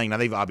to be playing. Now,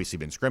 they've obviously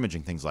been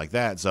scrimmaging, things like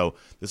that, so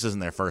this isn't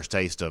their first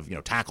taste of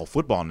tackle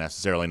football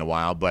necessarily in a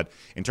while. But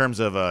in terms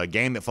of a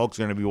game that folks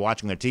are going to be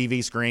watching their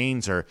TV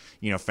screens or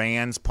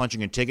fans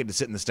punching a ticket to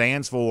sit in the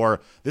stands for,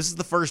 this is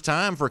the first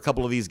time for a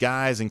couple of these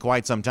guys in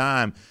quite some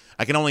time.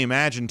 I can only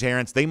imagine,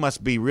 Terrence, they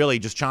must be really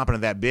just chomping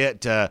at that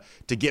bit to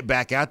get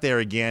back out there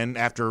again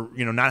after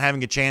not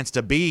having a chance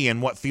to be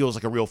in what feels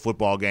like a real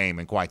football game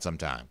in quite some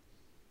time.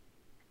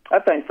 I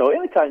think so.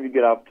 Anytime you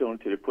get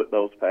opportunity to put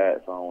those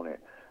pads on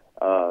it,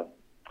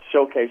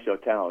 showcase your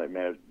talent,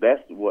 man.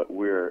 That's what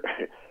we're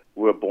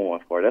born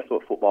for. That's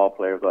what football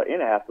players are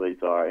and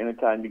athletes are.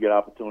 Anytime you get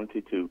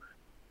opportunity to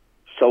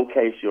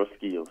showcase your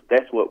skills,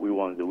 that's what we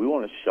want to do. We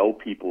want to show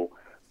people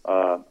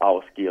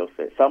our skill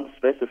set.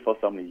 Especially for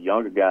some of the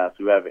younger guys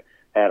who haven't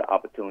had an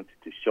opportunity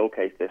to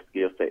showcase their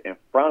skill set in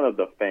front of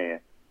the fan.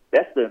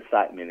 That's the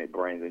excitement it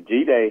brings. And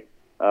G-Day,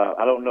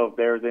 I don't know if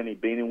there's any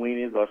beanie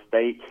weenies or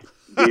steak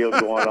deal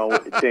going on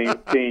with the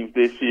teams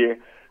this year,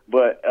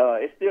 but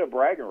it's still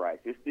bragging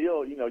rights. It's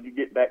still, you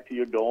get back to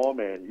your dorm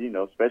and,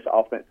 special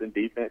offense and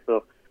defense.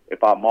 So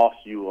if I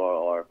mossed you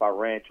or if I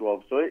ran you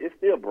over. So it's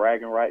still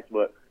bragging rights,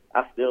 but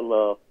I still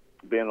love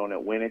being on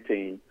that winning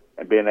team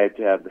and being able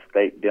to have the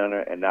steak dinner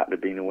and not the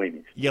beanie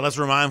weenies. Yeah, let's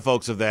remind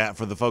folks of that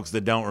for the folks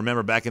that don't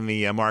remember. Back in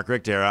the Mark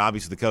Richt era,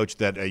 obviously the coach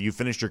that you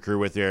finished your career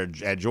with there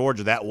at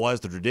Georgia, that was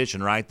the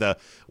tradition, right? The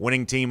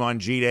winning team on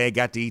G-Day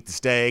got to eat the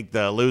steak.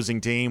 The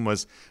losing team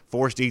was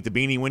forced to eat the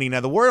beanie weenie.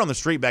 Now, the word on the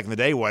street back in the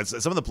day was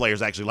some of the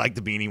players actually liked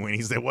the beanie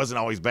weenies. That wasn't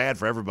always bad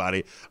for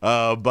everybody,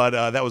 but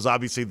that was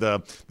obviously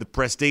the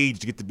prestige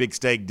to get the big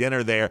steak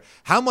dinner there.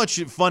 How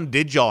much fun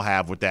did y'all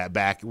have with that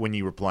back when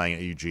you were playing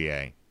at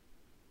UGA?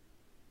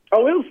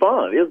 Oh, it was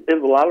fun.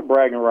 It was a lot of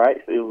bragging rights.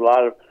 It was a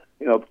lot of,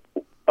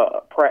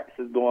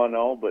 practices going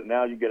on, but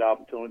now you get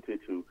opportunity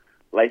to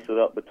lace it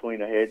up between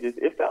the hedges.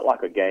 It felt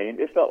like a game.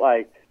 It felt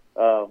like,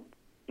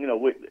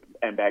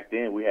 and back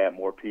then we had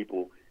more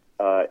people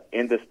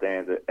in the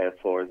stands as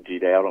far as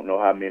G-Day. I don't know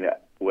how many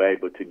were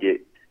able to get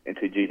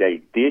into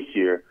G-Day this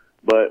year,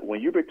 but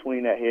when you're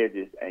between the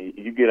hedges and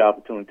you get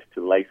opportunity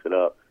to lace it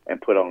up and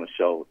put on a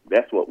show,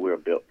 that's what we're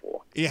built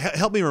for. Yeah,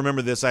 help me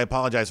remember this. I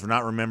apologize for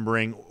not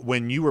remembering.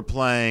 When you were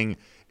playing,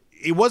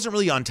 it wasn't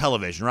really on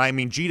television, right? I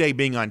mean, G-Day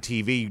being on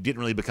TV didn't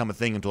really become a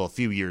thing until a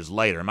few years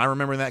later. Am I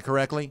remembering that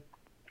correctly?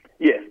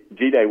 Yes,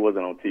 G-Day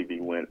wasn't on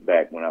TV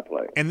back when I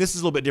played. And this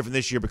is a little bit different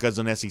this year because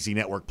on SEC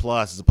Network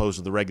Plus as opposed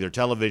to the regular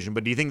television.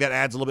 But do you think that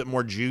adds a little bit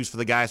more juice for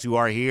the guys who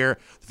are here?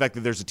 The fact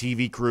that there's a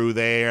TV crew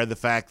there, the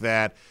fact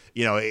that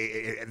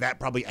that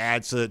probably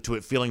adds to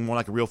it feeling more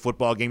like a real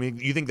football game.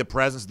 You think the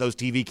presence of those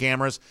TV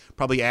cameras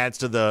probably adds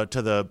to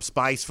the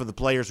spice for the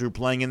players who are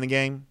playing in the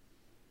game?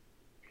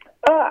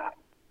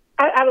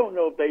 I don't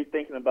know if they're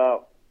thinking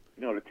about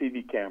the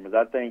TV cameras.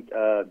 I think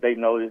they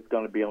know it's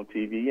going to be on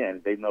TV,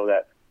 and they know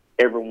that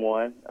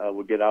everyone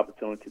will get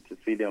opportunity to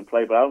see them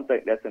play. But I don't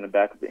think that's in the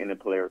back of any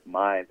player's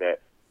mind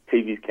that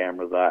TV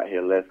cameras are out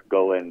here, let's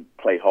go and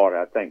play harder.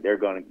 I think they're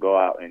going to go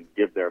out and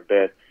give their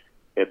best.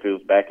 If it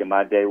was back in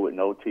my day with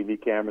no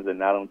TV cameras and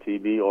not on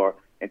TV, or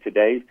in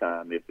today's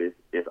time, if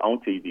it's on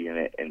TV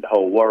and the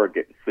whole world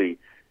gets to see,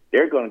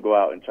 they're going to go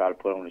out and try to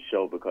put on a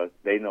show because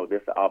they know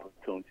this is an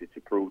opportunity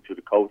to prove to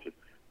the coaches,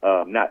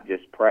 not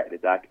just practice.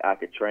 I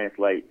could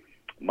translate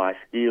my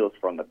skills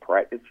from the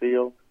practice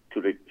field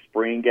to the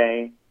spring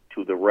game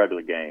to the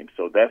regular game.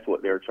 So that's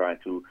what they're trying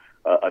to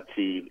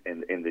achieve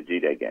in the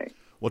G-Day game.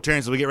 Well,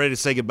 Terrence, as we get ready to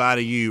say goodbye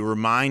to you,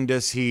 remind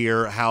us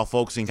here how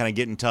folks can kind of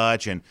get in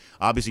touch. And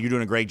obviously you're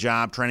doing a great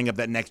job training up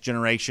that next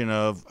generation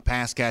of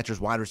pass catchers,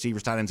 wide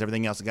receivers, tight ends,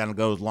 everything else that kind of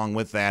goes along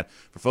with that.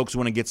 For folks who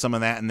want to get some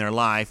of that in their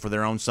life for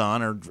their own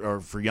son or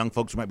for young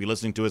folks who might be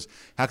listening to us,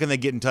 how can they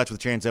get in touch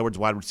with Terrence Edwards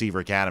Wide Receiver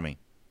Academy?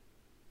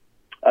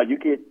 You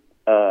can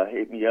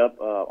hit me up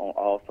on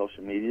all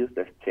social medias.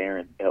 That's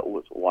Terrence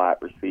Edwards Wide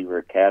Receiver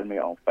Academy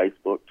on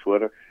Facebook,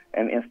 Twitter,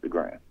 and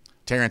Instagram.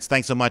 Terrence,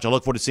 thanks so much. I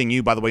look forward to seeing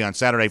you, by the way, on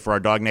Saturday for our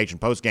Dog Nation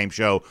postgame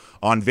show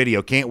on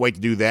video. Can't wait to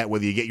do that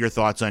with you. Get your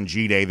thoughts on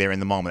G-Day there in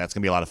the moment. That's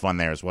going to be a lot of fun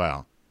there as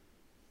well.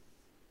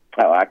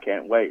 Oh, I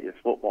can't wait. It's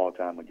football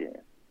time again.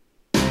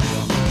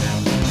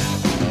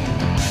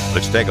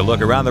 Let's take a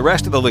look around the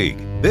rest of the league.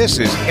 This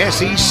is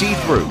SEC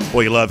Through.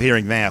 Boy, you love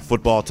hearing that.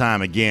 Football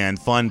time again.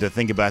 Fun to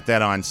think about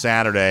that on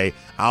Saturday.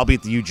 I'll be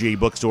at the UGA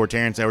bookstore.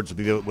 Terrence Edwards will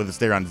be with us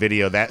there on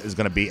video. That is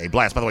going to be a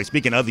blast. By the way,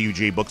 speaking of the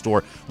UGA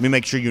bookstore, let me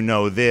make sure you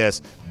know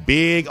this.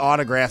 Big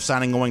autograph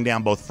signing going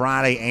down both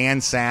Friday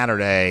and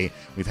Saturday.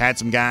 We've had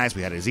some guys.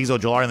 We had Azeez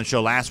Ojulari on the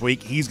show last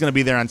week. He's going to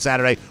be there on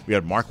Saturday. We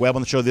had Mark Webb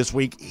on the show this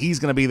week. He's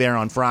going to be there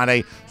on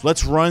Friday. So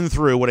let's run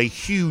through what a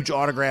huge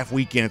autograph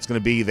weekend it's going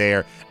to be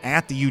there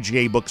at the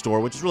UGA bookstore,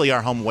 which is really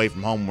our home away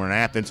from home. We're in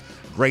Athens.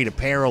 Great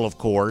apparel, of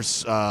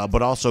course,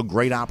 but also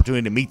great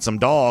opportunity to meet some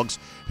dogs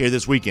here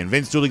this weekend.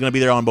 Vince Dooley going to be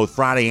there on both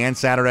Friday and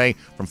Saturday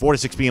from 4 to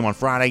 6 p.m. on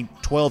Friday,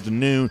 12 to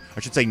noon. I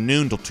should say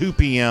noon till 2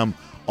 p.m.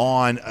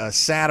 on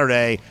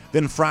Saturday.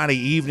 Then Friday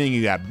evening,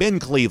 you got Ben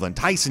Cleveland,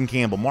 Tyson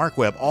Campbell, Mark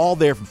Webb, all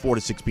there from 4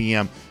 to 6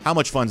 p.m. How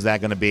much fun is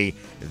that going to be?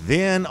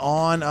 Then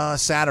on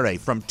Saturday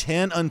from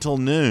 10 until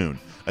noon,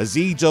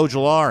 Azeez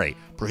Ojulari,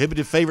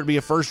 prohibitive favorite to be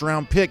a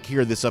first-round pick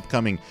here this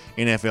upcoming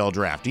NFL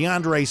draft.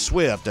 DeAndre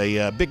Swift,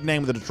 a big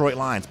name of the Detroit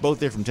Lions, both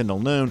there from 10 till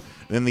noon.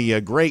 Then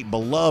the great,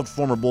 beloved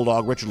former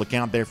Bulldog Richard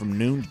LeCounte there from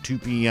noon to 2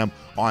 p.m.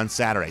 on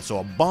Saturday. So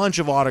a bunch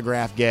of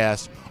autographed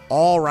guests,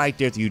 all right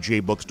there at the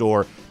UGA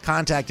Bookstore.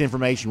 Contact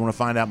information, you want to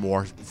find out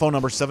more. Phone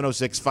number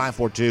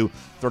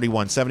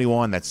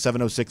 706-542-3171. That's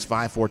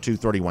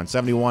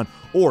 706-542-3171.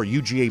 Or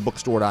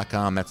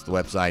UGABookstore.com. That's the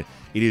website.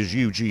 It is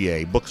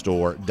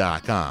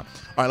UGABookstore.com. All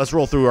right, let's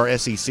roll through our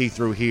SEC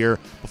through here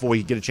before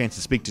we get a chance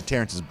to speak to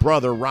Terrence's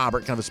brother,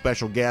 Robert, kind of a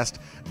special guest,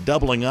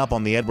 doubling up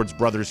on the Edwards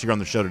brothers here on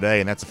the show today,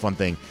 and that's a fun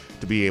thing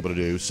to be able to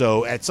do.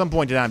 So at some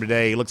point in time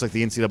today, it looks like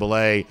the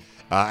NCAA,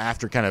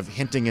 after kind of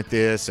hinting at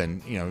this,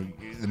 and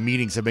the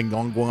meetings have been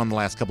going on the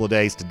last couple of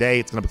days. Today,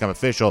 it's going to become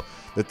official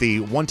that the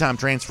one-time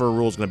transfer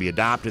rule is going to be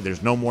adopted.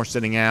 There's no more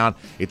sitting out.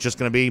 It's just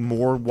going to be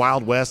more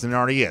Wild West than it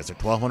already is. There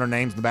are 1,200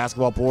 names in the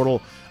basketball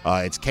portal.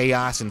 It's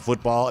chaos in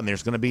football, and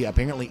there's going to be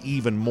apparently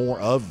even more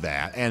of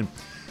that. And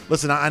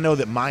listen, I know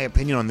that my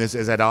opinion on this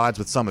is at odds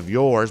with some of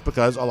yours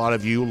because a lot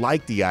of you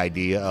like the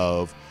idea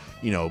of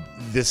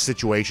this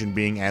situation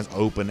being as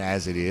open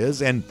as it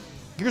is. And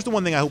here's the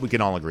one thing I hope we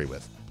can all agree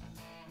with.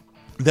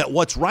 That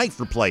what's right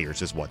for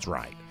players is what's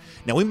right.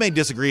 Now, we may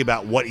disagree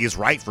about what is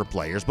right for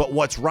players, but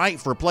what's right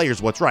for players,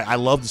 what's right. I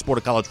love the sport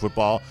of college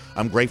football.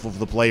 I'm grateful for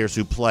the players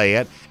who play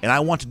it, and I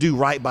want to do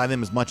right by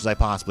them as much as I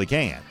possibly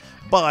can.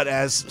 But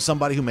as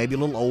somebody who may be a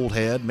little old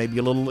head, maybe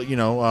a little,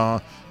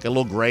 got a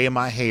little gray in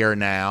my hair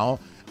now,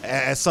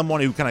 as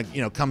someone who kind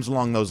of, comes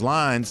along those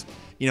lines,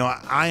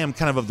 I am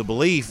kind of the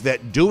belief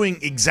that doing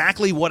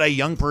exactly what a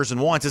young person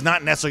wants is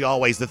not necessarily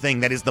always the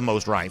thing that is the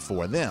most right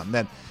for them.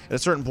 That at a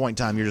certain point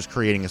in time, you're just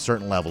creating a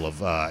certain level of,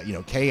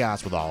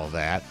 chaos with all of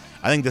that.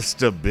 I think the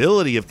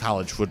stability of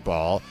college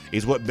football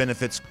is what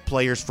benefits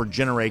players for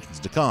generations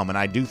to come. And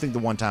I do think the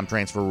one-time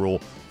transfer rule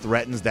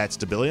threatens that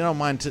stability. I don't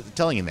mind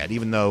telling you that,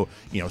 even though,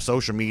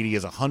 social media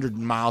is 100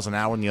 miles an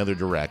hour in the other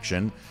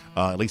direction.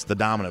 At least the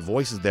dominant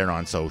voices there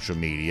on social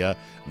media.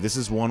 This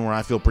is one where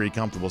I feel pretty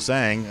comfortable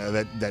saying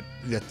that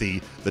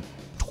the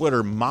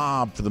Twitter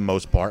mob, for the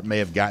most part, may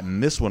have gotten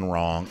this one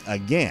wrong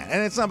again.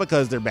 And it's not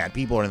because they're bad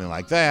people or anything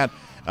like that.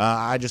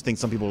 I just think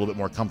some people are a little bit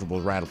more comfortable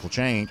with radical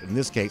change. In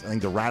this case, I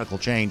think the radical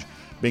change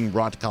being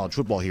brought to college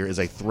football here is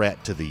a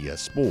threat to the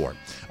sport.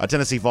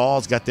 Tennessee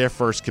Vols got their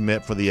first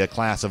commit for the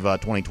class of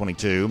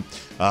 2022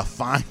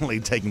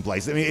 finally taking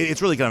place. I mean,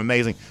 it's really kind of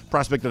amazing.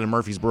 Prospected in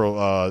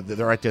Murfreesboro,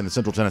 they're right there in the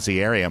central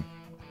Tennessee area.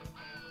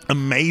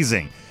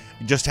 Amazing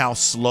just how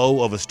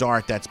slow of a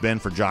start that's been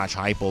for Josh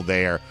Heupel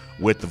there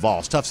with the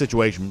Vols. Tough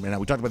situation. And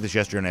we talked about this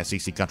yesterday on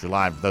SEC Country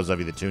Live. For those of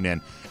you that tune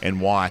in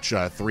and watch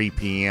 3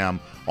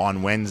 p.m.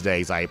 on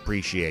Wednesdays, I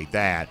appreciate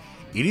that.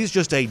 It is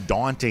just a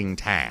daunting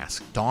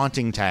task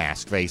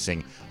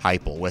facing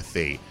Heupel with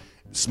the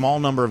small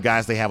number of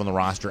guys they have on the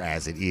roster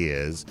as it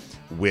is,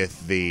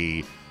 with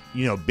the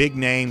big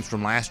names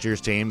from last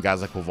year's team,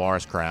 guys like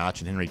Quavaris Crouch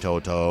and Henry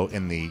To'oTo'o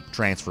in the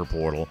transfer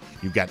portal.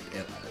 You've got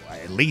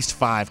at least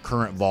 5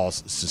 current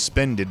Vols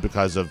suspended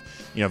because of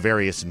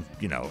various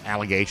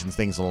allegations,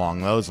 things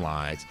along those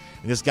lines.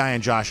 And this guy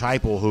in Josh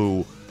Heupel,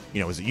 who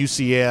is at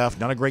UCF,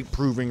 not a great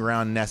proving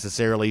ground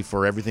necessarily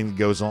for everything that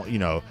goes on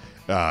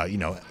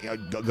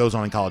goes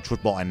on in college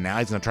football, and now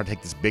he's going to try to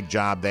take this big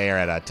job there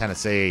at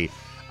Tennessee.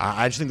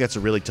 I just think that's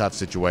a really tough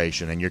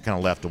situation, and you're kind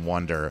of left to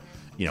wonder,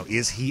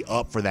 is he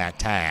up for that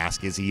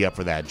task? Is he up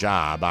for that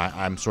job?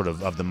 I'm sort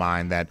of the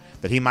mind that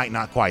he might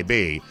not quite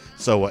be.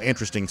 So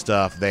interesting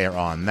stuff there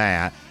on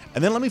that.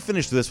 And then let me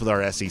finish this with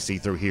our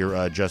SEC through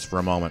here just for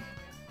a moment.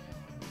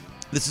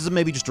 This is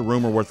maybe just a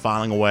rumor worth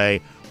filing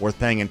away, worth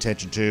paying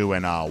attention to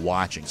and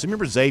watching. So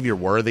remember Xavier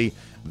Worthy,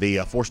 the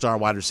 4-star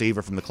wide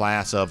receiver from the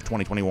class of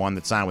 2021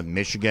 that signed with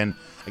Michigan?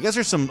 I guess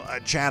there's some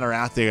chatter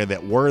out there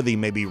that Worthy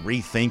may be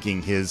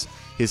rethinking his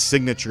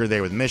signature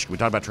there with Michigan. We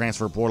talked about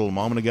transfer portal a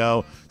moment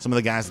ago. Some of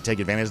the guys that take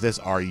advantage of this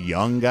are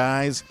young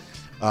guys.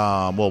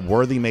 Well,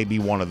 Worthy may be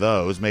one of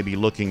those, maybe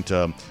looking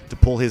to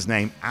pull his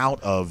name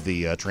out of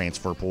the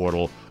transfer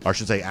portal, or I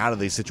should say out of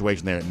the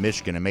situation there at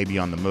Michigan, and maybe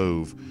on the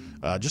move.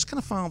 Just kind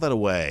of file that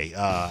away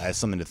as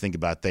something to think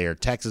about there.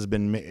 Texas has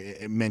been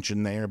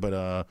mentioned there,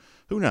 but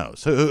who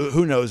knows?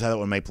 Who knows how that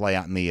one may play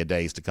out in the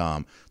days to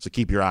come. So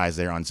keep your eyes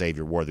there on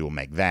Xavier Worthy. We'll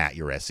make that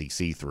your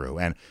SEC through.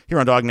 And here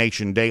on Dog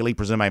Nation Daily,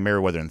 presented by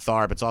Merriweather and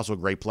Tharp, it's also a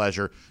great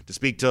pleasure to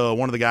speak to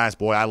one of the guys,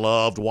 boy, I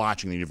loved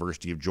watching the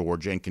University of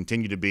Georgia and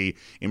continue to be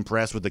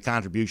impressed with the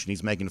contribution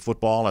he's making to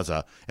football as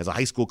a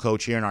high school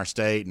coach here in our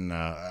state, and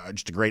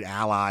just a great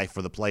ally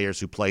for the players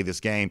who play play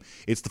this game.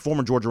 It's the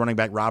former Georgia running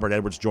back Robert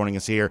Edwards joining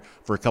us here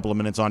for a couple of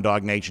minutes on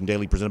Dog Nation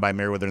Daily, presented by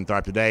Merriweather and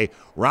Tharp today.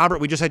 Robert,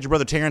 we just had your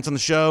brother Terrence on the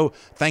show.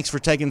 Thanks for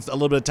taking a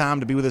little bit of time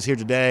to be with us here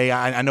today.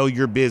 I know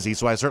you're busy,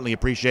 so I certainly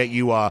appreciate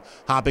you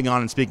hopping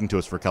on and speaking to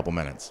us for a couple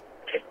minutes.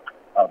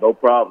 No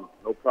problem.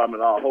 No problem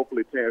at all.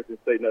 Hopefully Terrence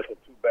didn't say nothing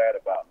too bad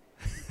about me.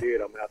 If he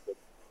did, I'm going to have to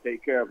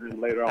take care of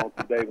him later on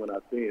today when I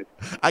see him.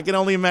 I can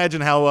only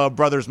imagine how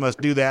brothers must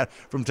do that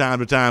from time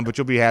to time, but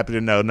you'll be happy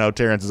to know. No,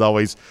 Terrence has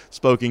always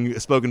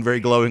spoken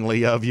very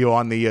glowingly of you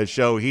on the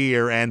show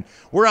here, and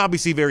we're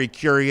obviously very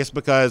curious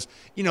because,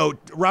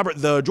 Robert,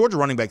 the Georgia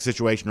running back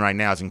situation right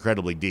now is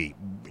incredibly deep.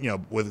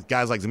 With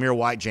guys like Zamir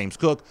White, James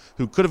Cook,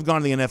 who could have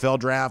gone to the NFL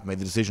draft, made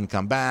the decision to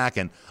come back,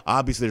 and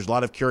obviously there's a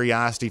lot of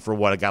curiosity for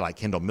what a guy like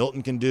Kendall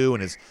Milton can do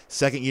in his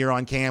second year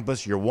on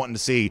campus. You're wanting to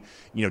see,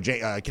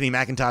 Kenny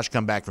McIntosh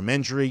come back from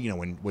injury.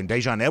 When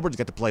Dajon Edwards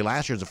got to play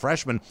last year as a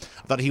freshman,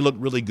 I thought he looked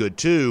really good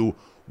too.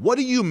 What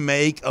do you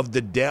make of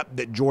the depth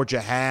that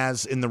Georgia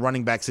has in the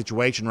running back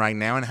situation right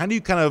now, and how do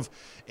you kind of,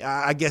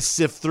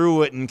 sift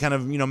through it and kind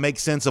of, make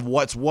sense of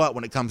what's what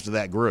when it comes to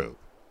that group?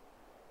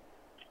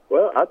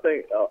 Well, I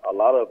think a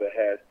lot of it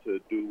has to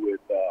do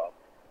with,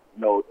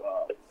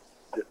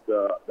 just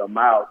the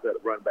miles that a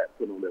running back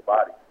put on their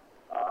body.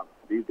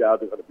 These guys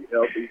are going to be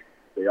healthy.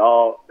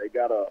 They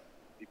got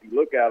if you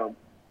look at them,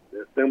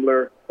 they're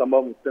similar. Some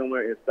of them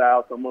similar in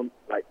style. Some of them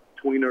like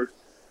tweeners.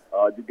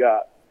 You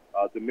got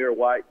Zamir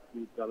White,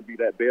 who's going to be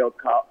that bell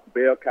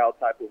cow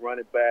type of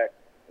running back.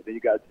 And then you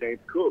got James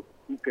Cook,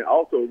 who can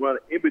also run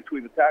in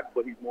between the tackles,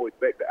 but he's more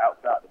effective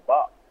outside the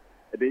box.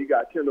 And then you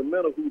got Kendall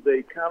Milton, who's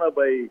a kind of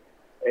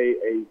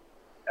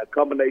a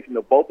combination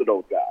of both of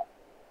those guys.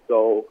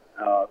 So,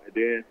 and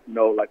then,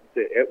 like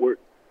you said,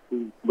 Edwards,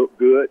 who looked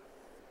good,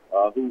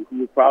 who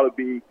would probably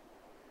be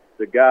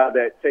the guy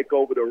that take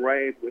over the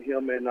reins with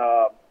him and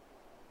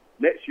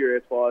next year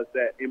as far as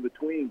that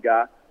in-between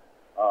guy.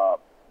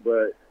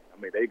 But,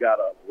 they got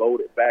a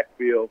loaded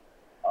backfield.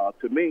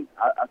 To me,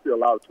 I see a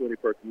lot of 20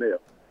 personnel.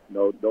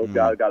 Those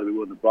guys got to be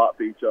willing to block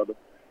for each other,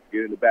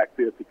 get in the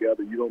backfield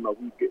together. You don't know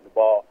who's getting the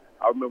ball.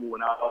 I remember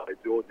when I was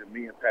at Georgia,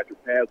 me and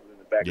Patrick Paz was in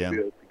the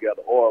backfield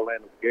together, or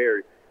Orlando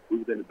Gary. We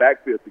was in the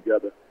backfield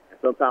together, and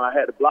sometimes I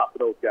had to block for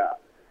those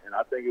guys. And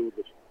I think it was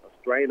a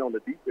strain on the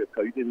defense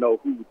because you didn't know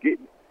who was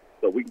getting it.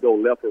 So we can go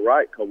left or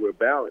right because we're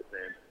balanced,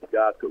 and the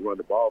guys could run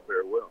the ball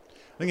very well.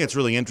 I think it's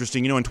really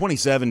interesting. In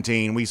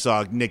 2017, we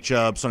saw Nick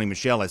Chubb, Sonny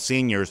Michel as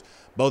seniors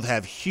both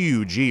have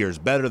huge years,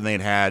 better than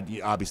they'd had,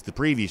 obviously, the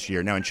previous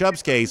year. Now, in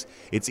Chubb's case,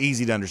 it's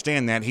easy to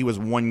understand that. He was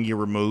 1 year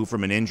removed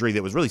from an injury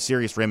that was really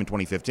serious for him in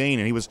 2015,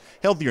 and he was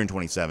healthier in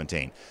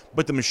 2017.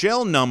 But the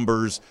Michel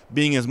numbers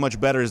being as much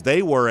better as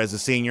they were as a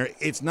senior,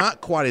 it's not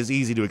quite as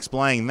easy to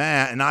explain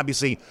that. And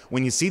obviously,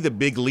 when you see the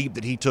big leap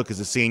that he took as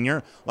a senior,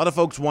 a lot of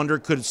folks wonder,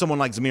 could someone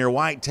like Zamir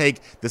White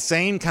take the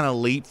same kind of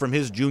leap from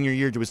his junior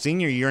year to his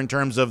senior year in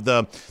terms of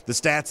the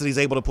stats that he's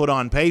able to put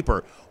on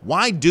paper?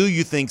 Why do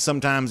you think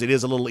sometimes it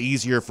is a little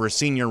easier for a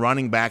senior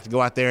running back to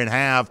go out there and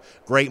have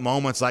great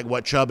moments like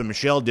what Chubb and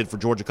Michel did for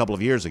Georgia a couple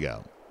of years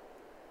ago?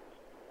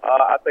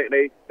 I think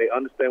they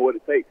understand what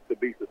it takes to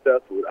be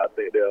successful. I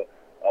think they're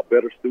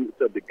better students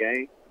of the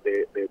game.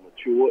 They're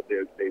matured.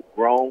 They've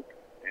grown.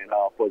 And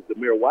for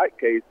Zamir White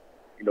case,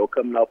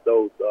 coming off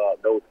those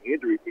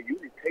injuries, it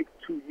usually takes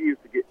 2 years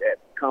to get that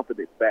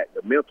confidence back,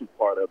 the mental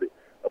part of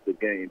the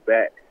game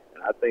back.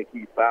 And I think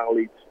he's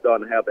finally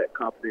starting to have that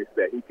confidence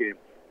that he can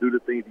do the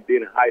things he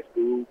did in high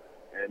school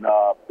and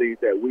things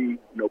that we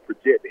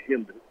projected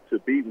him to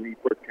be when he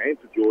first came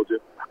to Georgia.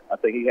 I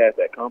think he has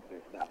that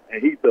confidence now,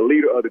 and he's the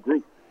leader of the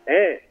group.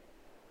 And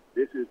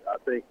this is, I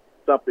think,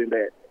 something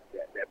that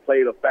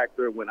played a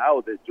factor when I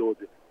was at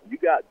Georgia. You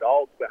got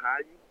dogs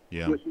behind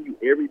you, pushing you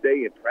every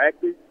day in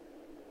practice.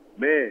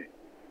 Man,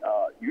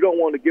 you don't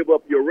want to give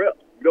up your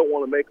reps. You don't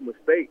want to make a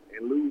mistake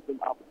and lose some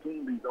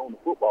opportunities on the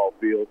football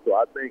field. So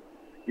I think,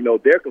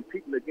 they're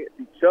competing against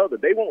each other.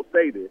 They won't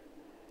say this.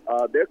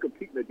 They're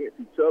competing against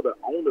each other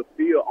on the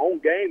field, on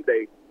game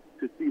day,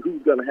 to see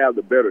who's going to have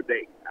the better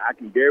day. I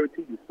can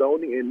guarantee you,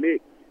 Sonny and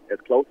Nick, as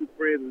close as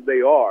friends as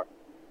they are,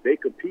 they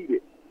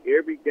competed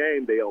every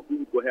game day on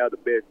who's going to have the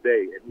best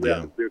day and who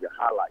has the bigger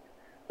highlights.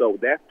 So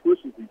that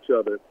pushes each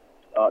other.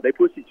 They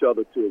push each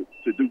other to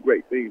do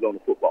great things on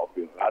the football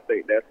field. And I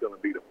think that's going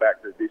to be the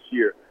factor this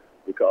year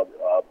because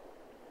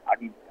I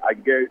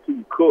can guarantee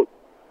you Cook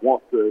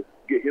wants to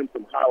get him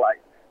some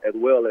highlights as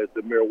well as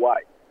Zamir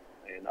White.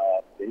 And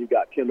then you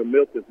got Kendall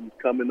Milton, who's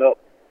coming up,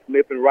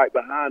 sniffing right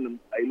behind him.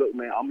 Hey, look,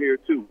 man, I'm here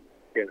too.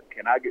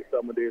 Can I get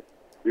some of this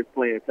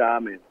playing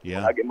time? And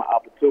when I get my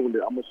opportunity,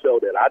 I'm going to show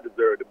that I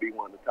deserve to be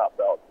one of the top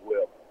dogs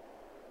as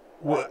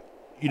well.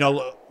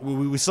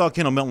 We saw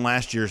Kendall Milton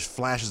last year's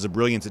flashes of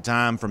brilliance at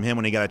time from him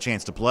when he got a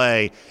chance to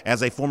play.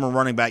 As a former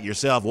running back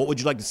yourself, what would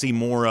you like to see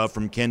more of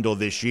from Kendall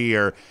this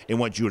year in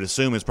what you would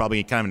assume is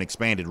probably kind of an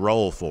expanded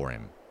role for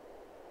him?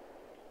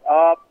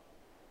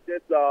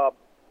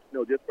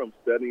 Just from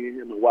studying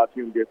him and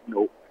watching him just,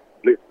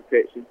 blitz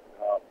protection,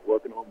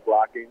 working on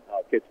blocking,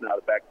 catching out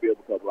of the backfield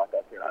because, like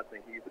I said, I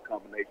think he's a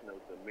combination of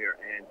Zamir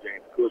and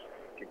James Cook,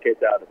 can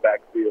catch out of the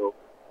backfield,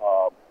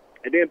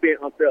 And then being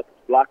unselfish,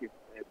 blocking,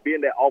 and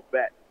being that off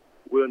back,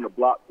 willing to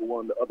block for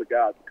one of the other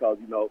guys because,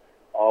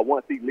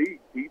 once he leaves,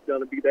 he's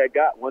going to be that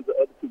guy. Once the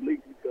other two leave,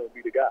 he's going to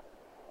be the guy.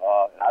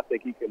 I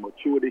think he can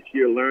mature this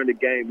year, learn the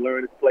game,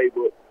 learn his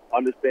playbook,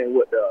 understand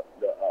what the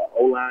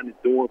O-line is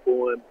doing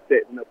for him,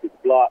 setting up his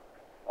block,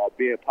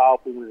 being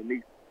powerful when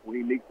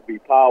he needs to be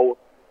power,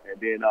 and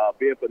then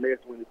being finesse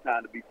when it's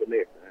time to be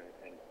finesse.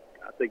 And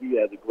I think he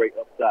has a great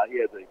upside. He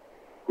has a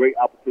great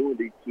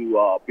opportunity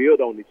to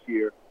build on this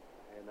year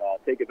and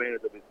take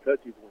advantage of his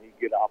touches when he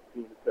get an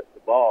opportunity to touch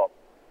the ball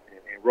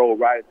and roll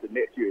right into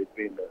next year as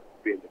being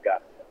the guy.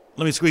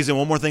 Let me squeeze in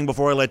one more thing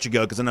before I let you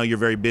go, because I know you're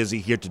very busy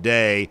here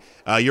today.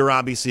 You're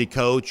obviously a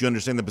coach. You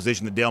understand the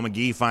position that Dale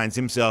McGee finds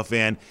himself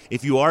in.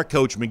 If you are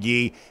Coach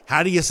McGee,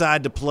 how do you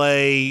decide to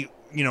play,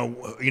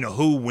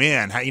 who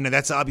win?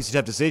 That's obviously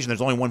a tough decision.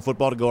 There's only one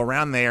football to go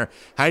around there.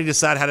 How do you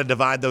decide how to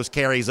divide those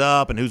carries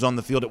up and who's on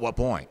the field at what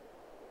point?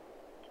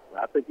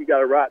 I think you got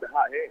to ride the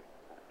hot hand.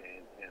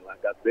 And like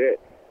I said,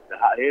 the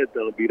hot hand is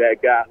going to be that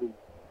guy who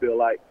feel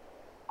like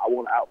I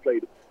want to outplay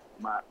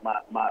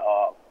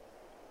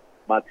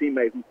my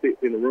teammate who sits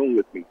in the room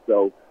with me.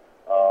 So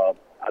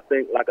I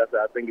think, like I said,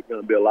 I think it's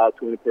going to be a lot of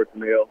 20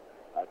 personnel.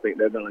 I think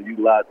they're going to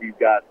utilize these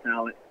guys'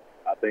 talent.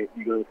 I think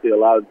you're going to see a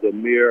lot of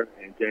Zamir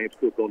and James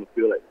Cook on the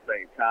field at the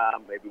same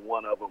time. Maybe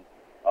one of them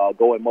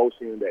go in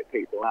motion that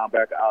takes the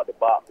linebacker out of the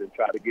box and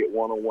try to get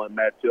one-on-one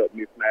matchup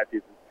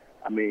mismatches.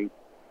 I mean,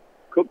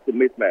 Cook's a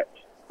mismatch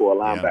for a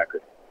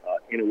linebacker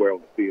anywhere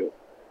on the field.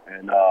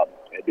 And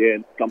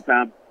then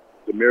sometimes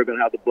Zamir going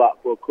to have to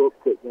block for Cook.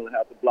 Cook's going to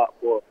have to block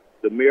for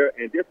Zamir.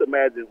 And just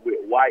imagine with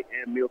White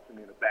and Milton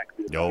in the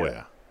backfield.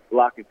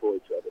 Blocking for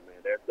each other, man.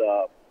 That's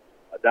a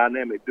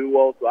dynamic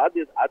duo. So I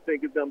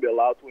think it's going to be a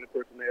lot of 20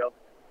 personnel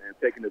and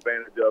taking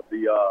advantage of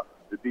the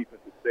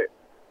defensive set.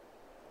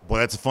 Boy,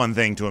 that's a fun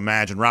thing to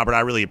imagine. Robert, I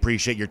really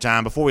appreciate your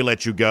time. Before we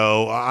let you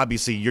go,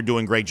 obviously you're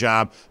doing a great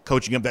job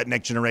coaching up that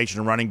next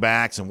generation of running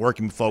backs and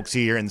working with folks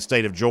here in the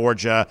state of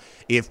Georgia.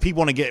 If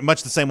people want to get,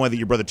 much the same way that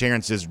your brother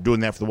Terrence is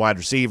doing that for the wide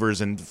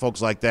receivers and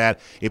folks like that,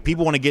 if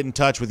people want to get in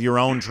touch with your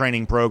own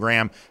training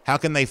program, how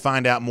can they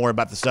find out more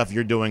about the stuff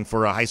you're doing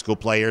for high school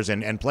players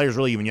and players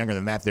really even younger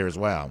than that there as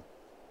well?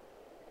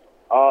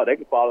 They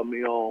can follow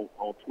me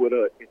on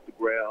Twitter,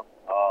 Instagram.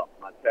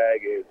 My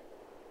tag is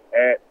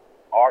at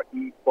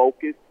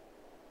REFocus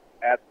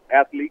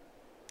Athlete,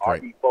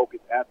 REFocus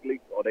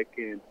Athlete, or they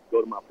can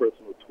go to my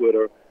personal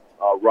Twitter,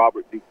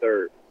 Robert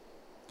D3rd.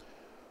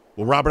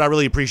 Well, Robert, I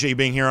really appreciate you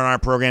being here on our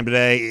program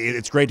today.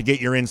 It's great to get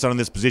your insight on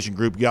this position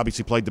group. You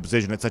obviously played the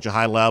position at such a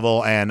high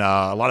level, and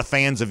a lot of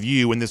fans of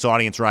you in this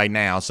audience right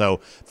now. So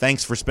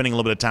thanks for spending a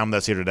little bit of time with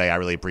us here today. I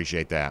really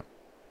appreciate that.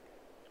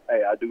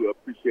 Hey, I do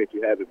appreciate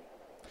you having me.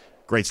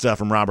 Great stuff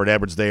from Robert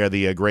Edwards there,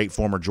 the great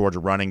former Georgia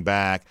running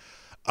back.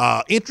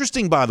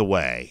 Interesting, by the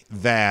way,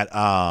 that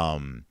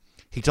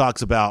he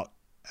talks about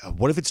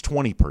what if it's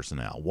 20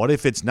 personnel? What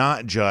if it's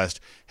not just,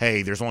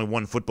 hey, there's only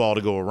one football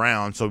to go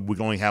around, so we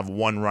can only have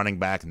one running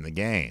back in the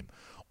game?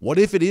 What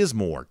if it is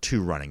more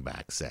two running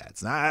back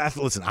sets? Now,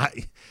 listen,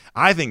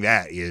 I think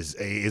that is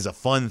a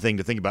fun thing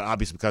to think about,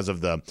 obviously because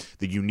of the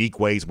unique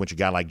ways in which a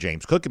guy like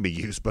James Cook can be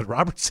used. But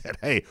Robert said,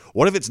 hey,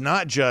 what if it's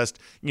not just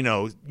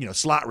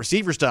slot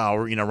receiver style,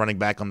 running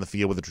back on the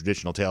field with a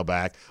traditional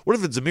tailback? What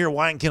if it's Zamir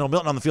White and Kendall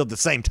Milton on the field at the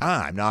same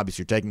time? Now,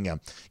 obviously, you're taking a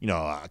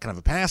kind of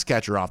a pass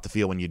catcher off the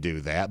field when you do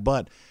that,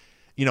 but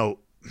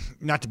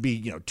not to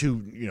be too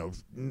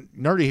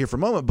nerdy here for a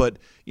moment, but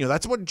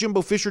that's what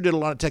Jimbo Fisher did a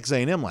lot at Texas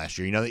A&M last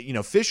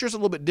year. Fisher's a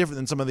little bit different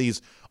than some of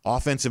these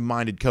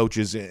offensive-minded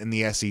coaches in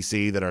the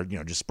SEC that are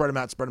just spread them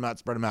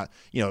out.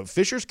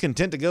 Fisher's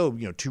content to go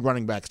two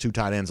running backs, two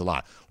tight ends a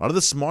lot. A lot of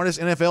the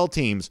smartest NFL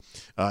teams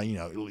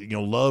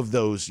love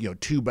those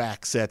two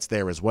back sets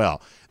there as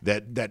well.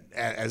 That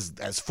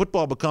as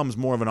football becomes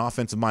more of an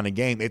offensive-minded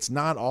game, it's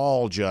not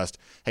all just,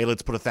 hey,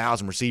 let's put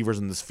 1,000 receivers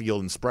in this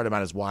field and spread them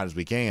out as wide as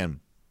we can.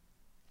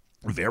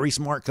 Very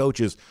smart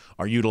coaches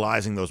are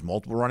utilizing those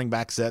multiple running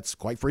back sets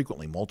quite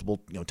frequently, multiple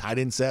tight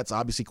end sets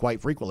obviously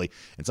quite frequently,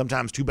 and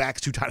sometimes two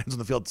backs, two tight ends on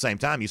the field at the same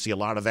time. You see a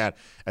lot of that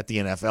at the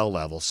NFL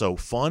level. So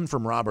fun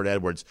from Robert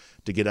Edwards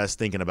to get us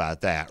thinking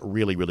about that.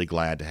 Really, really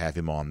glad to have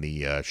him on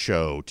the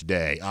show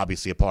today.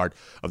 Obviously a part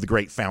of the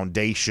great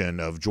foundation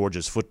of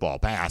Georgia's football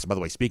past. By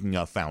the way, speaking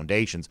of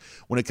foundations,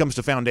 when it comes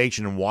to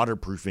foundation and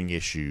waterproofing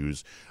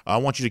issues, I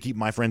want you to keep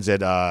my friends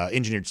at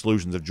Engineered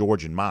Solutions of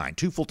Georgia in mind.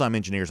 2 full-time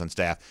engineers on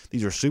staff.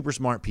 These are super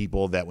smart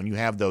people that when you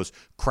have those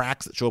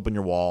cracks that show up in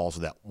your walls,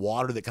 that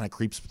water that kind of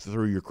creeps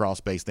through your crawl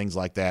space, things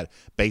like that,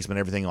 basement,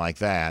 everything like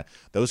that,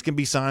 those can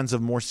be signs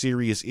of more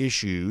serious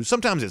issues.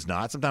 Sometimes it's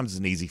not. Sometimes it's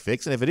an easy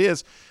fix. And if it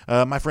is,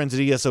 my friends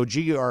at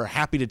ESOG are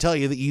happy to tell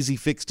you the easy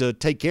fix to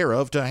take care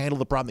of to handle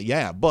the problem that you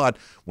have. But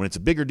when it's a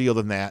bigger deal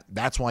than that,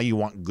 that's why you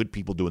want good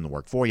people doing the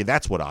work for you.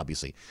 That's what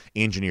obviously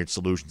Engineered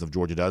Solutions of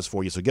Georgia does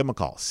for you. So give them a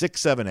call,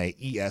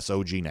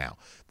 678-ESOG now.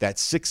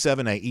 That's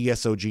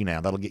 678-ESOG now.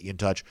 That'll get you in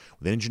touch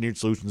with Engineered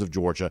Solutions of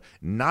Georgia.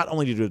 Not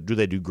only do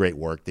they do great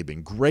work, they've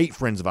been great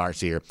friends of ours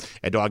here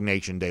at Dog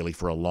Nation Daily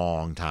for a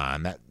long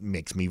time. That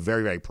makes me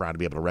very, very proud to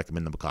be able to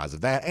recommend them because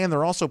of that. And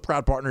they're also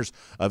proud partners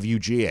of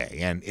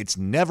UGA. And it's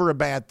never a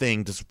bad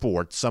thing to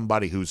support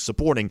somebody who's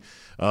supporting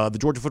the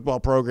Georgia football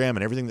program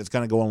and everything that's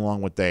kind of going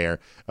along with there.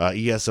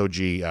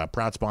 ESOG,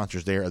 proud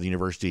sponsors there of the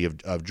University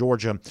of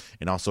Georgia,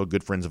 and also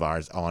good friends of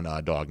ours on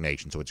Dog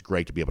Nation. So it's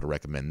great to be able to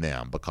recommend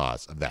them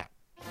because of that.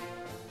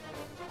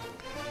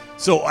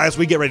 So as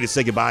we get ready to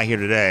say goodbye here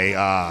today,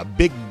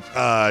 big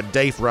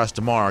day for us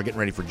tomorrow, getting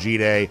ready for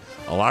G-Day.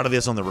 A lot of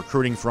this on the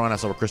recruiting front. I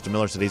saw where Krista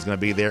Miller said he's going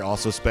to be there.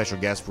 Also special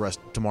guest for us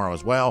tomorrow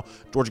as well.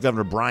 Georgia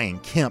Governor Brian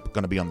Kemp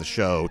going to be on the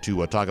show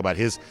to talk about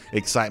his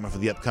excitement for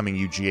the upcoming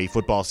UGA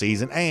football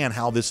season and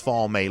how this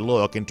fall may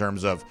look in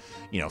terms of,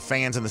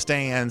 fans in the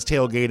stands,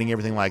 tailgating,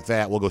 everything like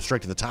that. We'll go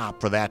straight to the top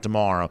for that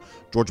tomorrow.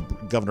 Georgia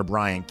Governor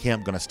Brian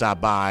Kemp going to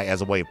stop by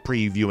as a way of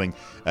previewing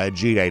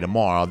G-Day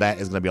tomorrow. That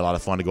is going to be a lot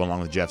of fun to go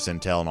along with Jeff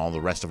Sintel and all the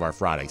rest of our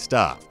Friday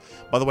stuff.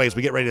 By the way, as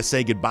we get ready to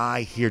say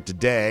goodbye here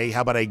today,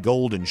 how about a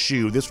golden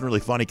shoe? This one really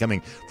funny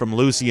coming from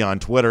Lucy on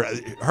Twitter.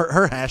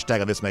 Her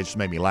hashtag of this just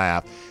made me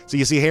laugh. So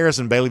you see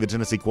Harrison Bailey, the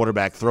Tennessee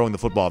quarterback, throwing the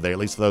football there, at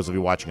least for those of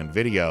you watching on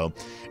video.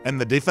 And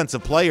the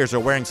defensive players are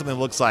wearing something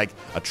that looks like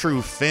a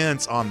true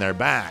fence on their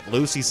back.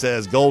 Lucy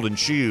says golden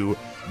shoe,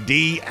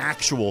 D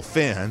actual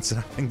fence. And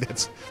I think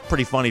that's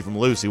pretty funny from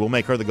Lucy. We'll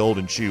make her the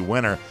golden shoe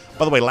winner.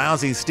 By the way,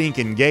 lousy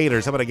stinking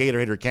Gators. How about a Gator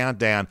Hater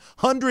countdown?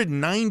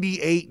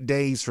 198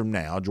 days from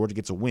now, Georgia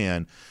gets a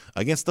win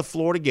against the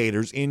Florida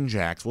Gators in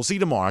Jax. We'll see you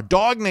tomorrow.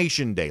 Dog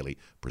Nation Daily,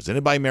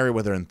 presented by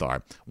Merriweather and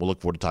Tharp. We'll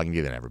look forward to talking to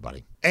you then,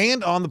 everybody.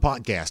 And on the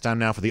podcast, time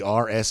now for the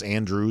R.S.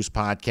 Andrews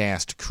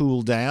podcast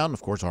Cool Down.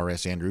 Of course,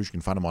 R.S. Andrews, you can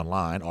find them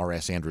online,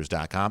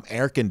 rsandrews.com.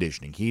 Air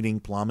conditioning,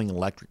 heating, plumbing,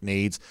 electric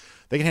needs.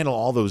 They can handle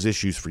all those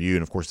issues for you.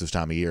 And, of course, this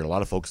time of year, a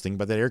lot of folks think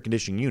about that air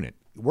conditioning unit.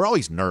 We're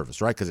always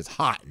nervous, right, because it's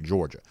hot in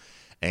Georgia.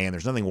 And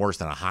there's nothing worse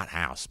than a hot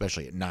house,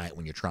 especially at night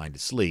when you're trying to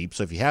sleep.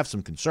 So if you have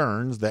some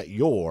concerns that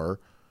your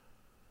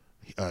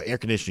air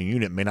conditioning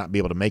unit may not be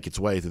able to make its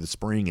way through the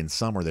spring and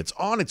summer that's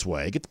on its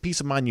way, get the peace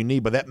of mind you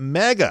need by that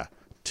mega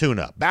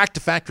tune-up. Back to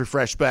factory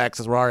fresh specs.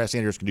 That's what R.S.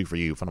 Andrews can do for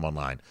you. Find them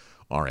online,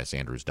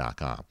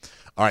 rsandrews.com.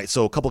 All right,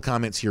 so a couple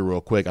comments here real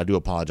quick. I do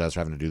apologize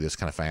for having to do this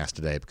kind of fast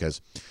today because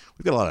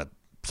we've got a lot of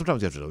 –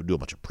 sometimes we have to do a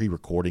bunch of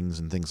pre-recordings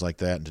and things like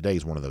that, and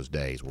today's one of those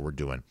days where we're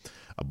doing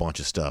a bunch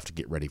of stuff to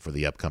get ready for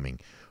the upcoming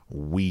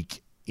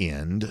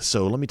weekend.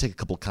 So let me take a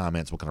couple of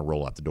comments. We'll kind of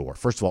roll out the door.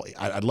 First of all,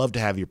 I'd love to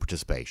have your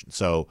participation.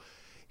 So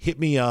hit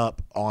me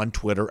up on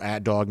Twitter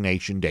at Dog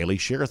Nation Daily.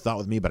 Share a thought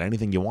with me about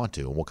anything you want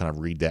to, and we'll kind of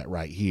read that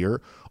right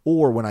here.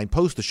 Or when I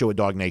post the show at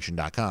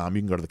dognation.com,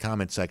 you can go to the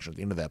comment section at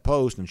the end of that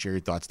post and share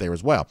your thoughts there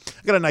as well.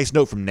 I got a nice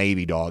note from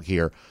Navy Dog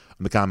here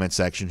in the comment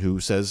section who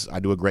says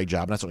I do a great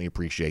job, and I certainly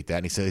appreciate that.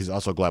 And he says he's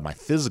also glad my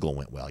physical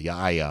went well. Yeah,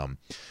 I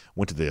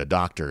went to the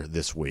doctor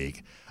this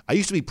week. I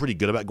used to be pretty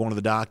good about going to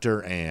the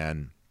doctor,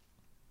 and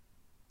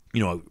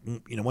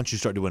once you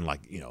start doing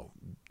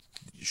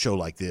show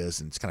like this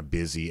and it's kind of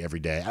busy every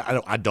day,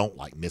 I don't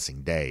like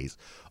missing days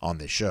on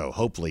this show.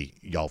 Hopefully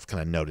y'all have kind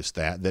of noticed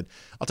that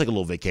I'll take a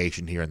little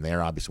vacation here and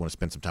there. Obviously want to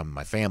spend some time with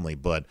my family,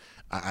 but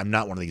I'm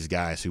not one of these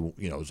guys who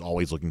is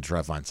always looking to try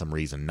to find some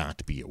reason not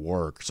to be at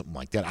work or something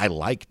like that. I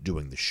like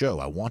doing the show.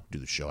 I want to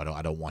do the show.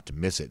 I don't want to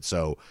miss it.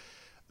 So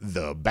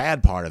the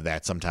bad part of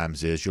that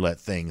sometimes is you let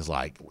things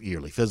like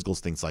yearly physicals,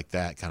 things like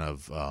that kind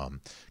of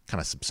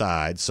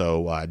subside.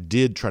 So I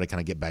did try to kind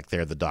of get back there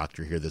at the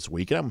doctor here this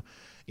week. And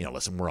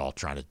listen, we're all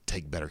trying to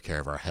take better care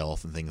of our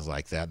health and things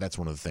like that. That's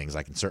one of the things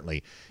I can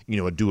certainly,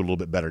 do a little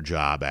bit better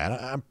job at.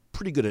 I'm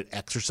pretty good at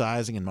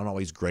exercising and not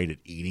always great at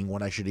eating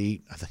what I should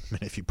eat. I think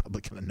many of you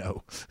probably kind of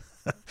know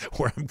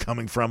where I'm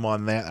coming from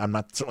on that. I'm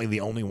not certainly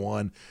the only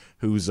one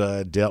who's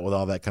dealt with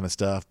all that kind of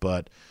stuff,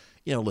 but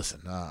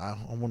listen, I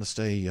want to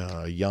stay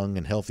young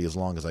and healthy as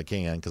long as I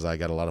can because I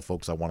got a lot of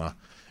folks I want to,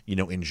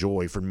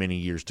 enjoy for many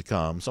years to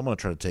come. So I'm going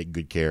to try to take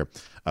good care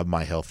of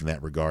my health in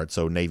that regard.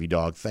 So Navy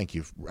Dog, thank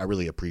you. I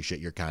really appreciate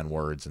your kind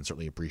words and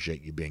certainly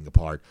appreciate you being a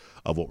part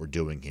of what we're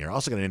doing here. I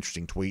also got an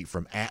interesting tweet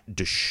from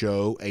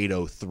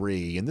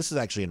 @DeShow803, and this is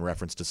actually in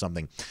reference to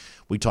something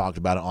we talked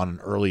about on an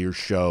earlier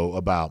show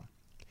about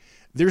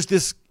there's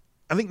this,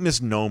 I think,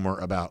 misnomer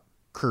about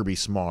Kirby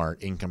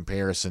Smart in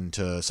comparison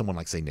to someone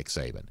like, say, Nick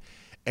Saban.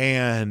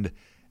 And,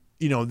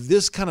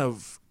 this kind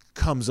of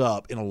comes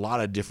up in a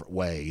lot of different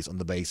ways on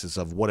the basis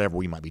of whatever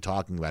we might be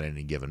talking about at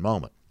any given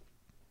moment.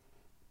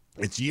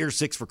 It's year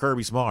 6 for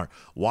Kirby Smart.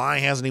 Why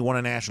hasn't he won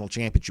a national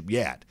championship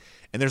yet?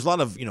 And there's a lot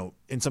of,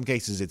 in some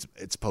cases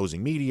it's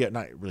opposing media,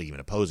 not really even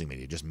opposing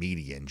media, just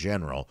media in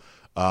general.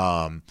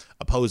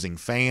 Opposing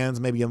fans,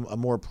 maybe a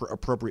more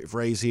appropriate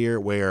phrase here,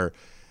 where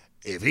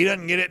if he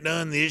doesn't get it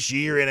done this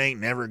year, it ain't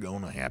never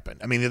going to happen.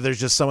 I mean, there's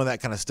just some of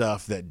that kind of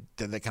stuff that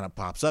kind of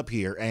pops up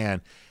here.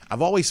 And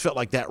I've always felt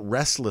like that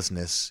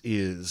restlessness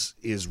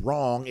is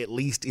wrong, at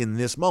least in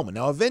this moment.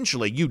 Now,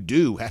 eventually you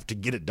do have to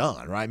get it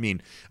done, right? I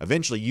mean,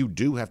 eventually you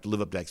do have to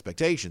live up to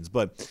expectations,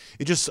 but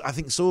it just, I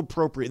think, so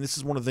appropriate. And this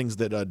is one of the things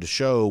that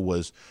Deschaux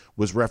was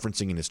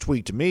referencing in his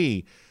tweet to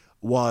me,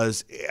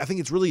 was I think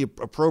it's really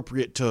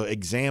appropriate to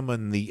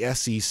examine the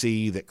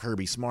SEC that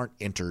Kirby Smart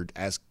entered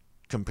as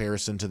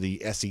comparison to the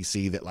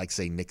SEC that, like,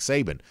 say, Nick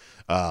Saban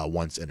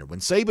once entered. When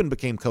Saban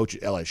became coach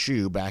at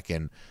LSU back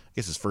in, I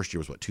guess his first year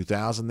was,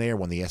 2000 there,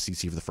 won the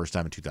SEC for the first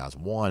time in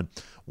 2001,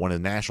 won a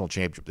national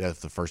championship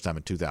for the first time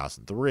in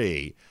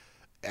 2003.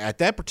 At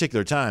that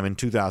particular time, in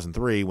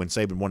 2003, when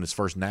Saban won his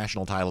first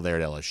national title there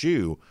at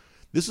LSU,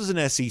 this was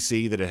an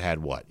SEC that had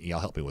what? Y'all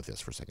help me with this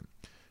for a second.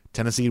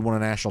 Tennessee had won a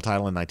national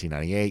title in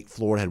 1998.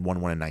 Florida had won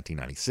one in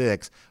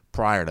 1996.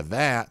 Prior to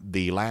that,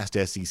 the last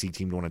SEC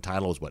team to win a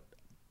title was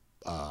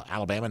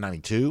Alabama in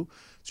 92. So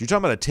you're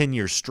talking about a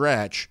 10-year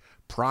stretch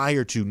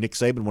prior to Nick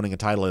Saban winning a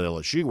title at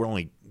LSU,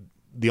 where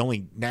the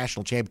only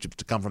national championships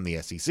to come from the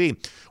SEC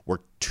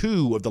were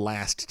 2 of the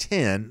last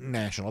 10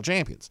 national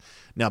champions.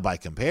 Now, by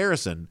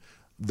comparison,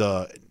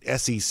 the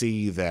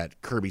SEC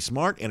that Kirby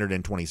Smart entered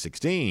in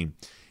 2016,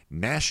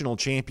 national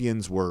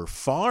champions were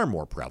far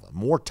more prevalent,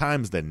 more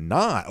times than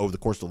not over the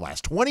course of the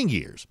last 20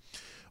 years.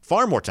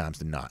 Far more times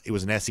than not, it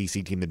was an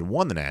SEC team that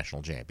won the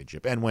national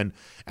championship. And when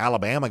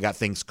Alabama got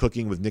things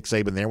cooking with Nick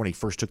Saban there when he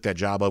first took that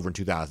job over in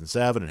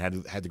 2007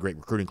 and had the great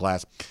recruiting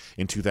class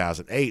in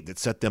 2008 that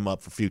set them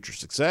up for future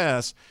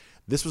success,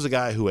 this was a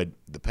guy who had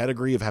the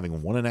pedigree of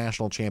having won a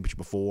national championship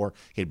before.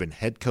 He had been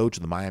head coach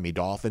of the Miami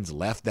Dolphins,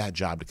 left that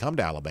job to come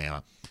to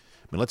Alabama.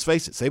 I mean, let's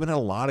face it, Saban had a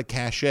lot of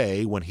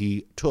cachet when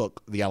he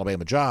took the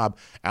Alabama job.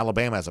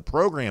 Alabama as a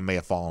program may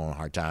have fallen on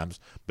hard times,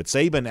 but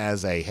Saban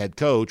as a head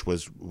coach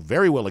was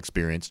very well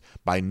experienced,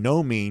 by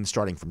no means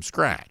starting from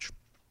scratch.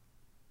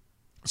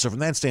 So from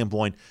that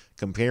standpoint,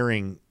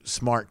 comparing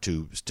Smart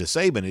to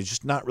Saban is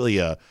just not really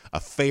a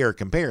fair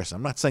comparison.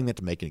 I'm not saying that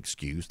to make an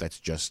excuse. That's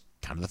just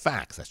kind of the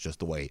facts. That's just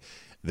the way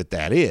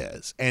that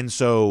is. And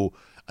so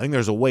I think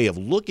there's a way of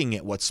looking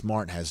at what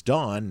Smart has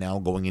done now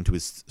going into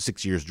his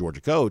 6 years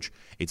Georgia coach.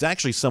 It's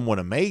actually somewhat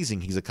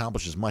amazing he's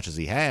accomplished as much as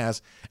he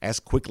has, as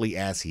quickly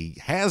as he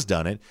has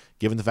done it,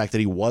 given the fact that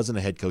he wasn't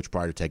a head coach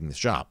prior to taking this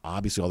job.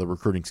 Obviously, all the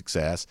recruiting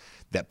success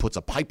that puts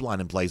a pipeline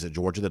in place at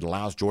Georgia that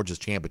allows Georgia's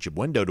championship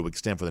window to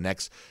extend for the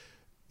next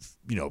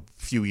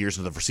few years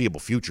in the foreseeable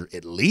future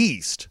at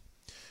least.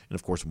 And,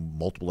 of course,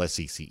 multiple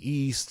SEC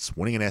Easts,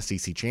 winning an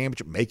SEC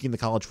championship, making the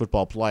college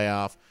football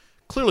playoff.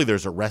 Clearly,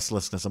 there's a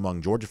restlessness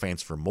among Georgia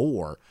fans for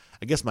more.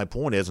 I guess my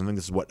point is, I think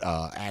this is what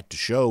at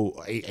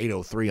Deschaux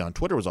 803 on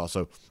Twitter was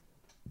also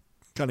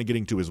kind of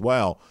getting to as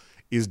well,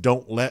 is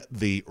don't let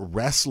the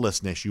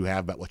restlessness you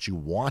have about what you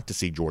want to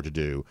see Georgia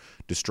do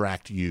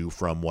distract you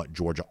from what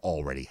Georgia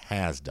already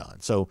has done.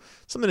 So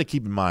something to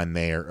keep in mind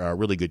there.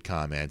 Really good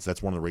comments.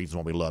 That's one of the reasons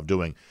why we love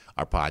doing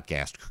our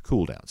podcast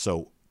Cool Down.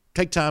 So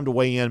take time to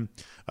weigh in,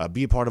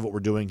 be a part of what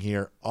we're doing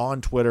here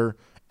on Twitter,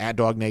 at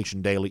Dog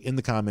Nation Daily, in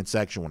the comments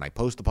section when I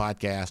post the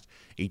podcast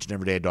each and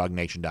every day at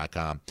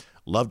DogNation.com.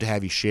 Love to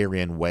have you share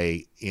in,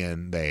 weigh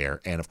in there.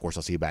 And, of course,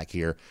 I'll see you back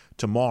here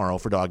tomorrow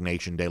for Dog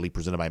Nation Daily,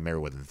 presented by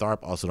Merriweather & Tharp.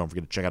 Also, don't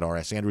forget to check out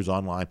R.S. Andrews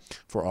online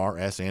for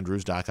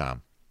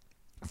rsandrews.com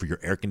for your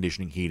air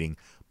conditioning, heating,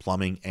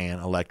 plumbing, and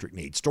electric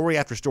needs. Story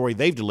after story,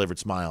 they've delivered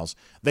smiles.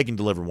 They can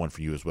deliver one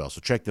for you as well.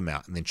 So check them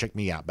out, and then check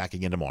me out back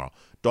again tomorrow.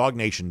 Dog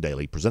Nation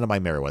Daily, presented by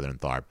Merriweather &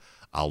 Tharp.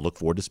 I'll look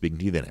forward to speaking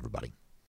to you then, everybody.